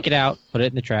 Take it out, put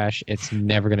it in the trash. It's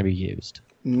never going to be used.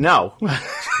 No.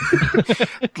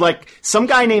 Like, some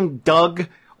guy named Doug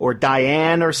or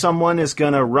Diane or someone is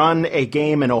going to run a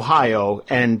game in Ohio,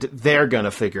 and they're going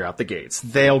to figure out the gates.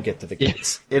 They'll get to the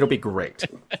gates. It'll be great.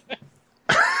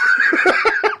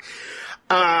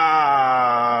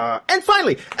 And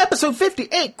finally, episode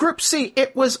 58, Group C.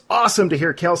 It was awesome to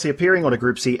hear Kelsey appearing on a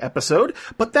Group C episode,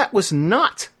 but that was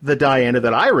not the Diana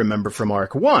that I remember from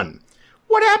Arc 1.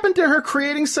 What happened to her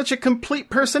creating such a complete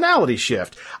personality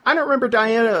shift? I don't remember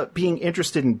Diana being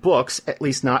interested in books, at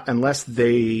least not unless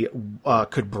they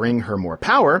could bring her more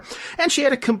power, and she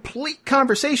had a complete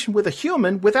conversation with a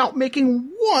human without making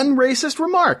one racist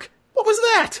remark. What was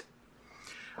that?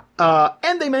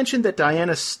 And they mentioned that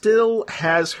Diana still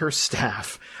has her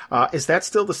staff. Is that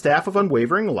still the Staff of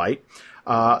Unwavering Light?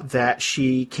 That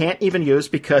she can't even use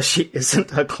because she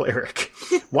isn't a cleric.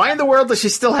 Why in the world does she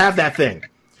still have that thing?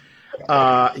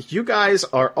 You guys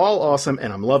are all awesome,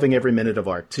 and I'm loving every minute of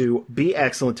Arc 2. Be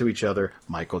excellent to each other,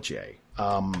 Michael J.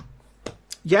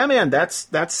 Yeah, man, that's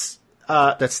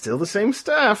still the same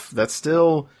staff. That's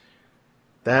still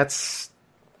That's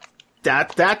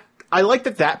that. I like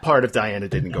that part of Diana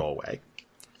didn't go away.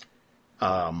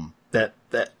 That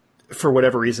for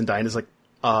whatever reason, Diana's like,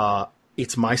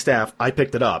 it's my staff. I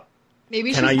picked it up.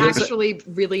 Maybe Can I she's use it? actually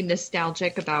really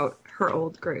nostalgic about her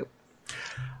old group.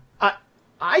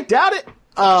 I doubt it.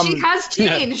 She has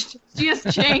changed. She has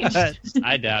changed.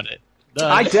 I doubt it.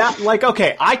 I doubt. Like,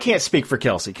 okay, I can't speak for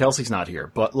Kelsey. Kelsey's not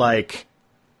here, but like,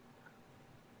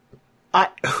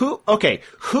 who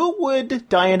would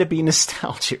Diana be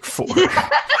nostalgic for?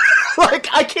 Like,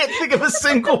 I can't think of a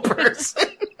single person.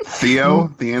 Theo?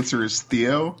 The answer is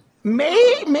Theo?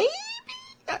 Maybe.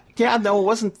 Yeah, no, it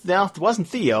wasn't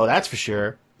Theo, that's for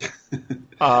sure.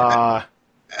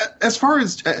 As far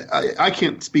as I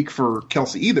can't speak for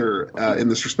Kelsey either in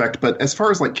this respect, but as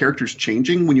far as like characters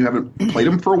changing when you haven't played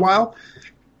them for a while,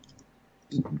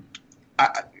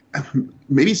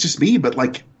 maybe it's just me, but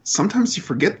like sometimes you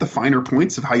forget the finer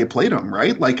points of how you played them,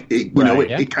 right? Like it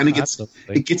kind of gets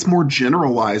it gets more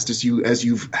generalized as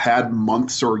you've had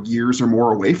months or years or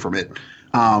more away from it,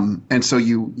 and so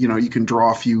you can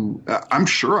draw a few. I'm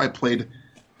sure I played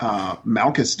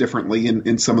Malchus differently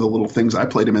in some of the little things I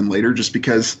played him in later, just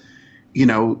because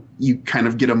you kind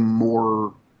of get a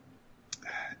more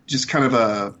just kind of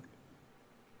a,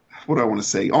 what do I want to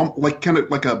say? Like kind of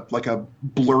like a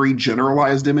blurry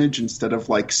generalized image instead of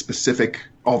like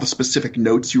all the specific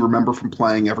notes you remember from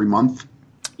playing every month.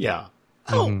 Yeah.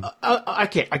 I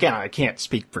can't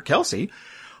speak for Kelsey,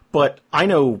 but I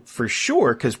know for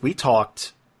sure because we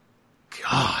talked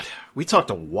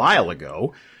a while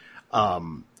ago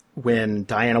when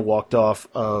Diana walked off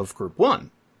of Group 1.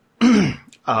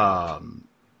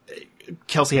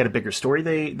 Kelsey had a bigger story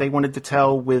they wanted to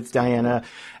tell with Diana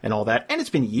and all that, and it's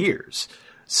been years.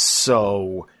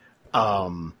 So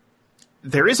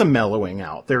there is a mellowing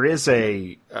out. There is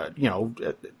a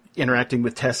interacting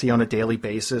with Tessie on a daily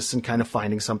basis and kind of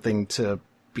finding something to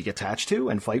be attached to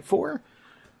and fight for.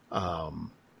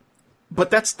 But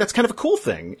that's kind of a cool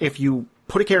thing. If you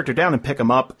put a character down and pick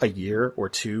them up a year or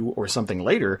two or something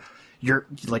later, you're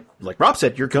like Rob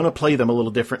said, you're going to play them a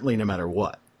little differently no matter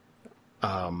what.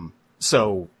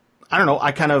 So I don't know.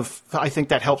 I think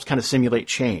that helps kind of simulate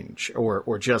change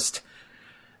or just,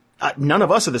 none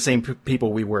of us are the same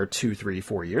people we were 2, 3,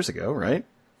 4 years ago, right?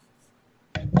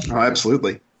 Oh,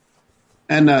 absolutely.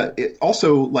 And it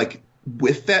also, like,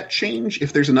 with that change,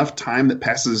 if there's enough time that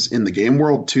passes in the game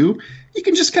world too, you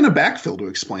can just kind of backfill to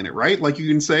explain it, right? Like you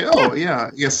can say, "Oh, yeah,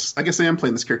 yes, I guess I am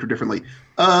playing this character differently.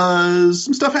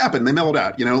 Some stuff happened; they mellowed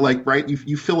out." Like, right?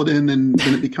 You fill it in, and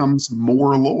then it becomes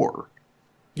more lore.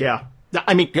 Yeah,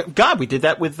 I mean, God, we did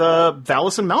that with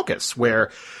Valis and Malchus, where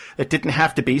it didn't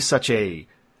have to be such a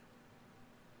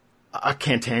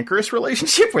cantankerous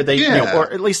relationship where they,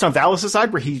 or at least on Valis'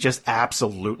 side, where he just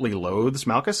absolutely loathes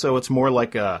Malchus. So it's more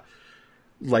like a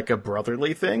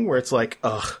brotherly thing where it's like,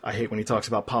 ugh, I hate when he talks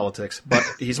about politics, but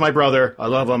he's my brother. I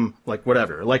love him. Like,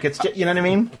 whatever. Like, it's just, you know what I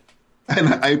mean?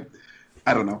 And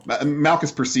I don't know.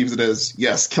 Malchus perceives it as,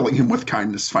 yes, killing him with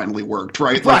kindness finally worked,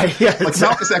 right? Right. Yeah, like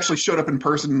Malchus actually showed up in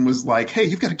person and was like, hey,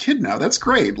 you've got a kid now. That's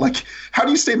great. Like, how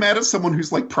do you stay mad at someone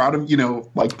who's like proud of,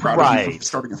 proud of you for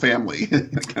starting a family?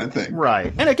 That kind of thing.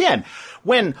 Right. And again,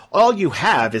 when all you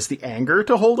have is the anger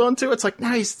to hold on to, it's like,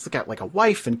 now he's got like a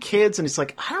wife and kids, and he's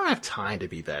like, I don't have time to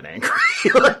be that angry.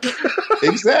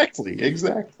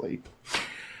 Exactly.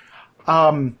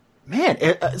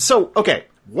 So, okay,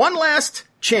 one last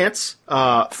chance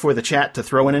for the chat to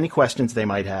throw in any questions they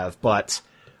might have, but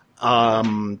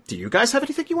do you guys have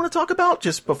anything you want to talk about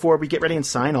just before we get ready and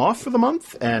sign off for the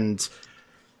month? And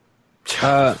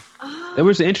there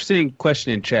was an interesting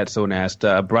question in chat someone asked.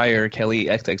 Briar Kelly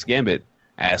XX Gambit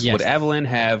asked, would Avalon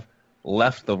have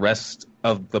left the rest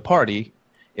of the party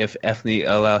if Ethne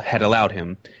had allowed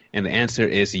him? And the answer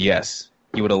is yes,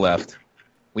 he would have left.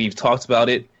 We've talked about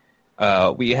it.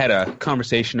 We had a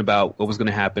conversation about what was going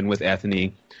to happen with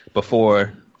Ethne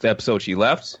before the episode she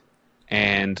left,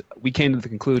 and we came to the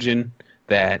conclusion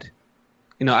that,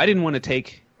 I didn't want to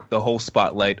take the whole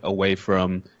spotlight away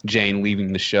from Jane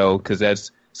leaving the show, because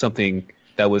that's something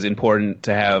that was important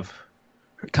to have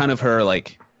kind of her,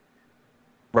 like,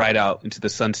 ride out into the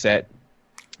sunset.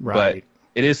 Right. But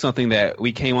it is something that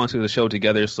we came onto the show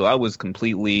together, so I was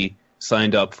completely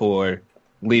signed up for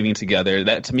leaving together.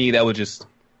 That, to me, that would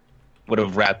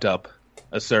have wrapped up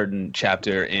a certain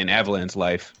chapter in Avalon's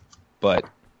life, but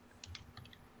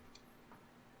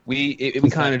we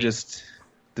kind of just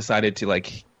decided to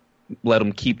like let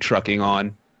them keep trucking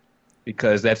on,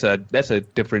 because that's a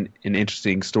different and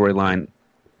interesting storyline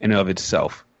in and of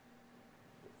itself.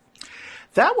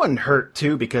 That one hurt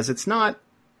too, because it's not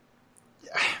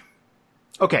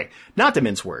okay. Not to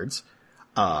mince words,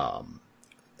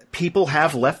 people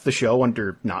have left the show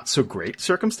under not so great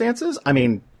circumstances. I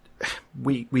mean,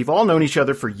 we've all known each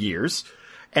other for years,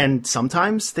 and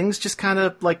sometimes things just kind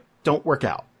of like don't work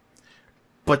out.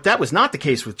 But that was not the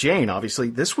case with Jane, obviously.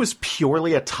 This was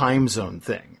purely a time zone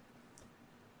thing.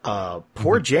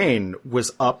 Poor Jane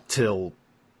was up till,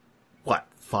 what,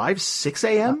 5, 6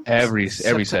 a.m.? Every session.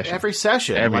 Every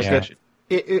session. Every session.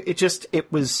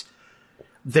 It was,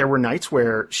 there were nights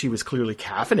where she was clearly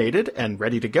caffeinated and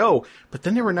ready to go, but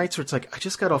then there were nights where it's like, I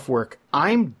just got off work,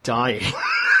 I'm dying.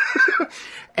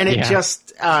 And it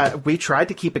just, we tried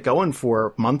to keep it going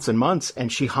for months and months,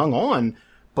 and she hung on,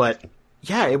 but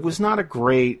yeah, it was not a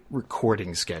great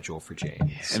recording schedule for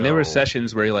Jane. And there were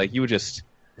sessions where you would just,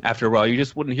 after a while, you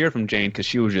just wouldn't hear from Jane because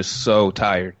she was just so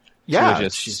tired. Yeah, she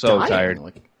was just she's so dying.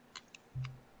 Like,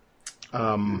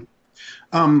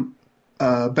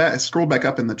 scroll back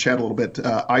up in the chat a little bit.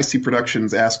 IC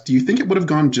Productions asked, do you think it would have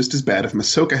gone just as bad if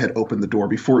Masoka had opened the door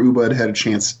before Uba had a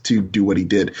chance to do what he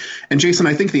did? And Jason,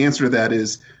 I think the answer to that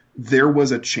is there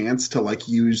was a chance to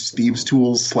use thieves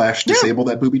tools / disable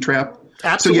that booby trap.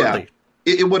 Absolutely. So yeah,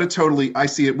 it would have totally,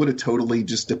 it would have totally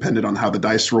just depended on how the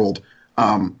dice rolled.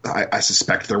 I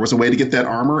suspect there was a way to get that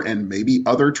armor and maybe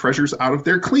other treasures out of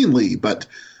there cleanly, but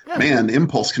man,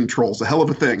 impulse control's a hell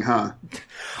of a thing, huh?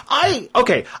 I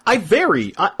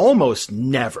almost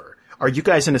never. Are you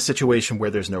guys in a situation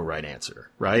where there's no right answer,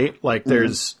 right? Like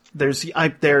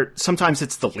sometimes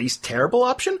it's the least terrible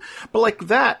option,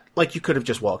 but you could have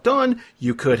just walked on,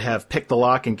 you could have picked the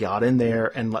lock and got in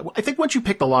there. And I think once you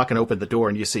pick the lock and open the door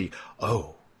and you see,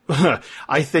 oh,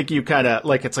 I think you kind of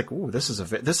it's like, ooh, this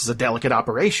is a delicate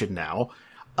operation now.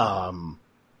 And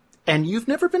you've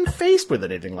never been faced with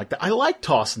anything like that. I like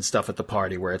tossing stuff at the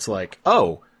party where it's like,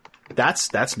 oh,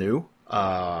 that's new.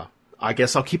 I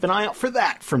guess I'll keep an eye out for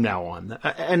that from now on.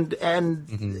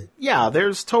 And yeah,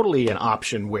 there's totally an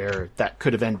option where that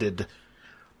could have ended.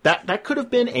 That could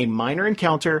have been a minor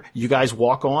encounter. You guys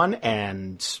walk on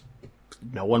and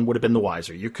no one would have been the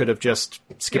wiser. You could have just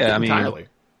skipped it entirely.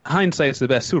 Hindsight's the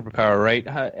best superpower, right?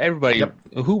 Everybody,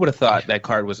 who would have thought that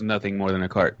card was nothing more than a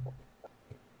card?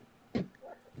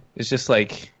 It's just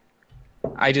like,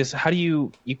 how do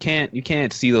you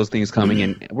can't see those things coming,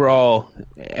 and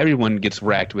everyone gets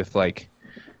racked with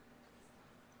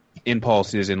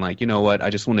impulses and you know what, I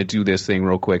just want to do this thing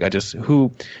real quick. There's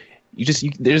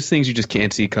things you just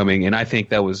can't see coming, and I think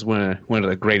that was one of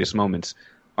the greatest moments,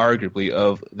 arguably,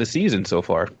 of the season so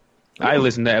far. I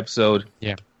listened to the episode.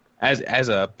 Yeah. As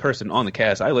a person on the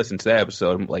cast, I listened to that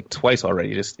episode twice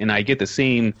already, and I get the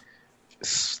same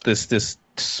this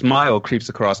smile creeps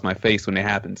across my face when it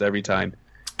happens every time.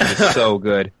 It's so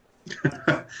good.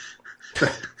 That's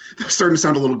starting to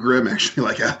sound a little grim,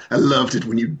 actually. I loved it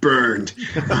when you burned.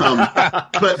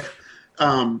 But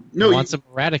no, wants them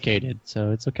eradicated,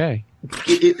 so it's okay.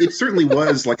 It certainly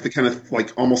was the kind of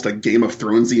almost a Game of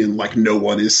Thronesy, and no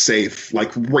one is safe.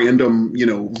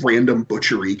 Random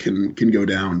butchery can go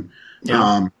down.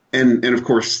 Yeah. And of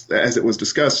course, as it was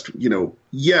discussed,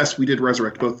 yes, we did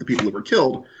resurrect both the people that were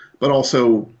killed, but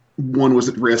also one was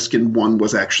at risk and one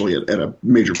was actually at a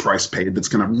major price paid that's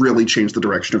going to really change the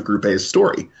direction of Group A's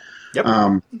story.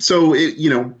 Yep. So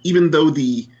even though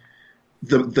the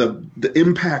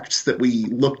impacts that we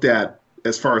looked at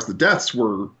as far as the deaths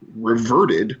were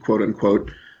reverted, quote unquote,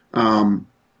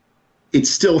 it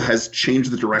still has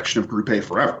changed the direction of Group A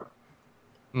forever.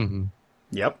 Mm-hmm.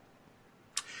 Yep.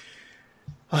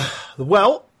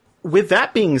 Well, with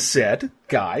that being said,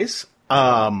 guys,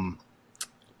 I'm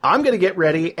going to get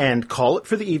ready and call it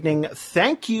for the evening.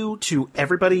 Thank you to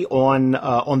everybody on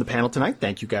the panel tonight.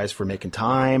 Thank you guys for making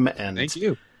time, and thank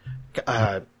you.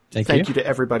 Thank you to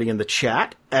everybody in the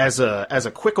chat. As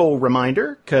a quick old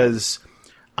reminder, because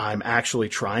I'm actually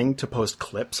trying to post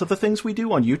clips of the things we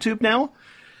do on YouTube now.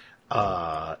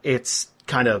 It's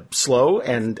kind of slow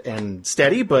and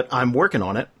steady, but I'm working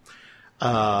on it.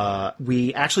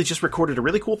 We actually just recorded a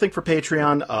really cool thing for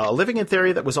Patreon, Living in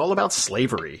Theory, that was all about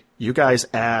slavery. You guys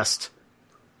asked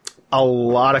a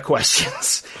lot of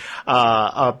questions.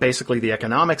 Basically the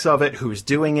economics of it, who's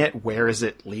doing it, where is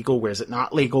it legal, where is it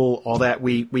not legal, all that.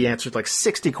 We answered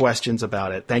 60 questions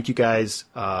about it. Thank you guys,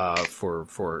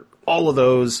 for all of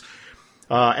those.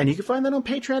 And you can find that on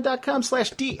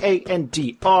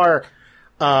patreon.com/DANDR.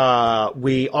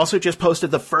 We also just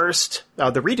posted the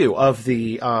redo of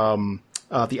the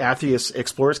Atheist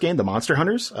Explorers game, the Monster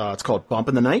Hunters. It's called Bump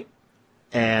in the Night.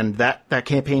 And that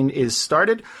campaign is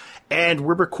started. And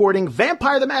we're recording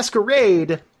Vampire the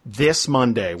Masquerade this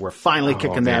Monday. We're finally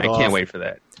kicking that off. I can't wait for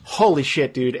that. Holy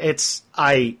shit, dude.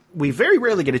 We very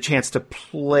rarely get a chance to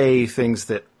play things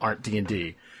that aren't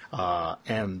D&D.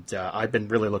 And I've been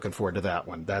really looking forward to that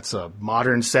one. That's a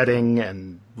modern setting,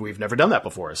 and we've never done that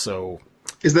before. So,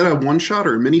 is that a one-shot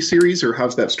or a mini-series, or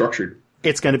how's that structured?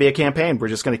 it's going to be a campaign. We're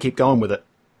just going to keep going with it.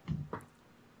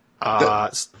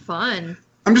 Fun.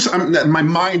 My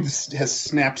mind has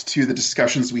snapped to the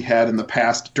discussions we had in the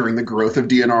past during the growth of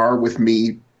DNR, with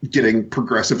me getting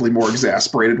progressively more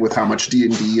exasperated with how much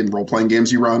D&D and role-playing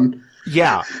games you run.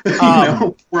 Yeah.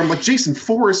 Where I'm like, Jason,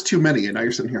 4 is too many, and now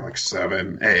you're sitting here like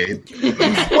 7,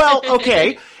 8. Well,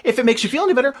 okay. If it makes you feel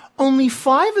any better, only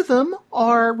 5 of them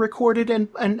are recorded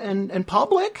and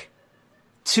public.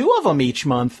 2 of them each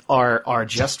month are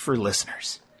just for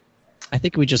listeners. I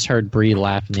think we just heard Bree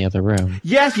laugh in the other room.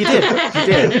 Yes, you did.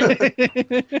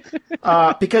 You did.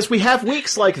 Because we have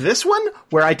weeks like this one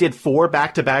where I did 4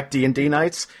 back-to-back D&D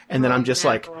nights, and then I'm just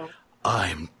like,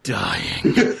 I'm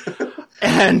dying.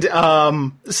 And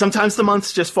sometimes the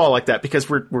months just fall like that because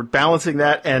we're balancing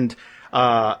that, and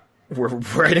we're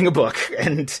writing a book.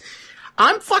 And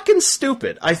I'm fucking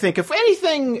stupid. I think if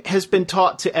anything has been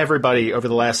taught to everybody over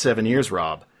the last 7 years,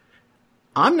 Rob,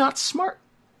 I'm not smart.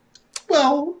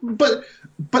 Well, but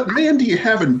man, do you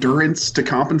have endurance to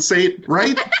compensate,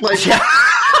 right? Like,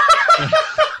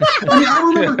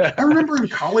 I remember in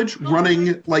college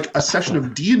running like a session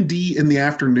of D&D in the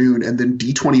afternoon and then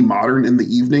D20 Modern in the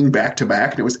evening back to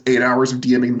back, and it was 8 hours of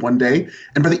DMing one day.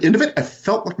 And by the end of it, I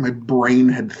felt like my brain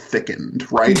had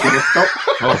thickened, right? Like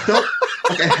I felt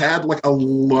like I had like a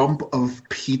lump of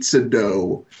pizza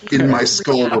dough in my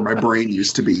skull where my brain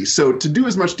used to be. So to do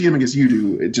as much DMing as you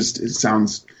do, it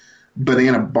sounds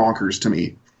banana bonkers to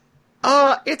me.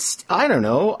 I don't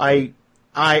know.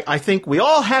 I think we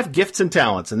all have gifts and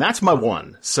talents, and that's my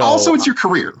one. So also, it's your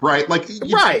career, right? Like,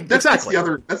 right, exactly.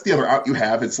 That's the other out you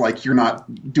have. It's like you're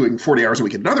not doing 40 hours a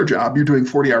week at another job. You're doing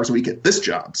 40 hours a week at this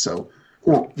job. So,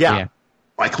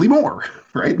 likely more,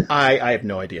 right? I have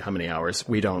no idea how many hours.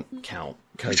 We don't count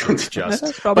because it's just.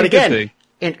 That's probably but again, a good thing.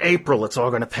 in April, it's all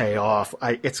going to pay off.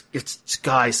 It's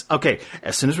guys. Okay,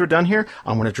 as soon as we're done here,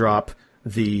 I'm going to drop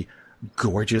the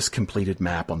gorgeous completed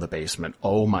map on the basement.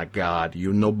 Oh my god,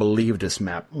 you no believe this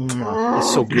map.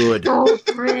 It's so good. So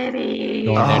pretty.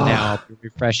 Going there now,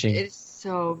 refreshing. It's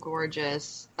so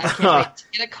gorgeous. I can't wait to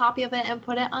get a copy of it and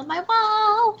put it on my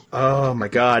wall. Oh my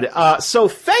god. So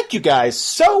thank you guys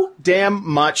so damn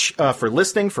much for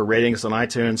listening, for rating us on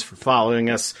iTunes, for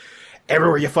following us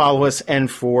everywhere you follow us,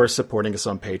 and for supporting us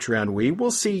on Patreon. We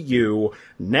will see you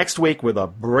next week with a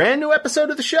brand new episode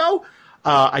of the show.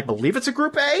 I believe it's a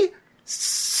Group A.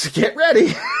 So get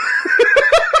ready.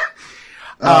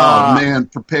 Oh man,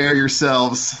 prepare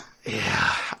yourselves.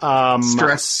 Yeah.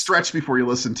 Stretch before you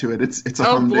listen to it. It's a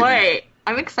Oh humdinger. boy,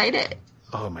 I'm excited.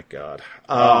 Oh my god.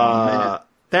 Man.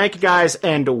 Thank you guys,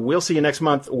 and we'll see you next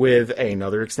month with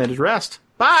another extended rest.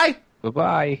 Bye.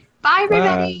 Bye-bye. Bye,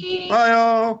 everybody. Bye,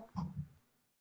 y'all.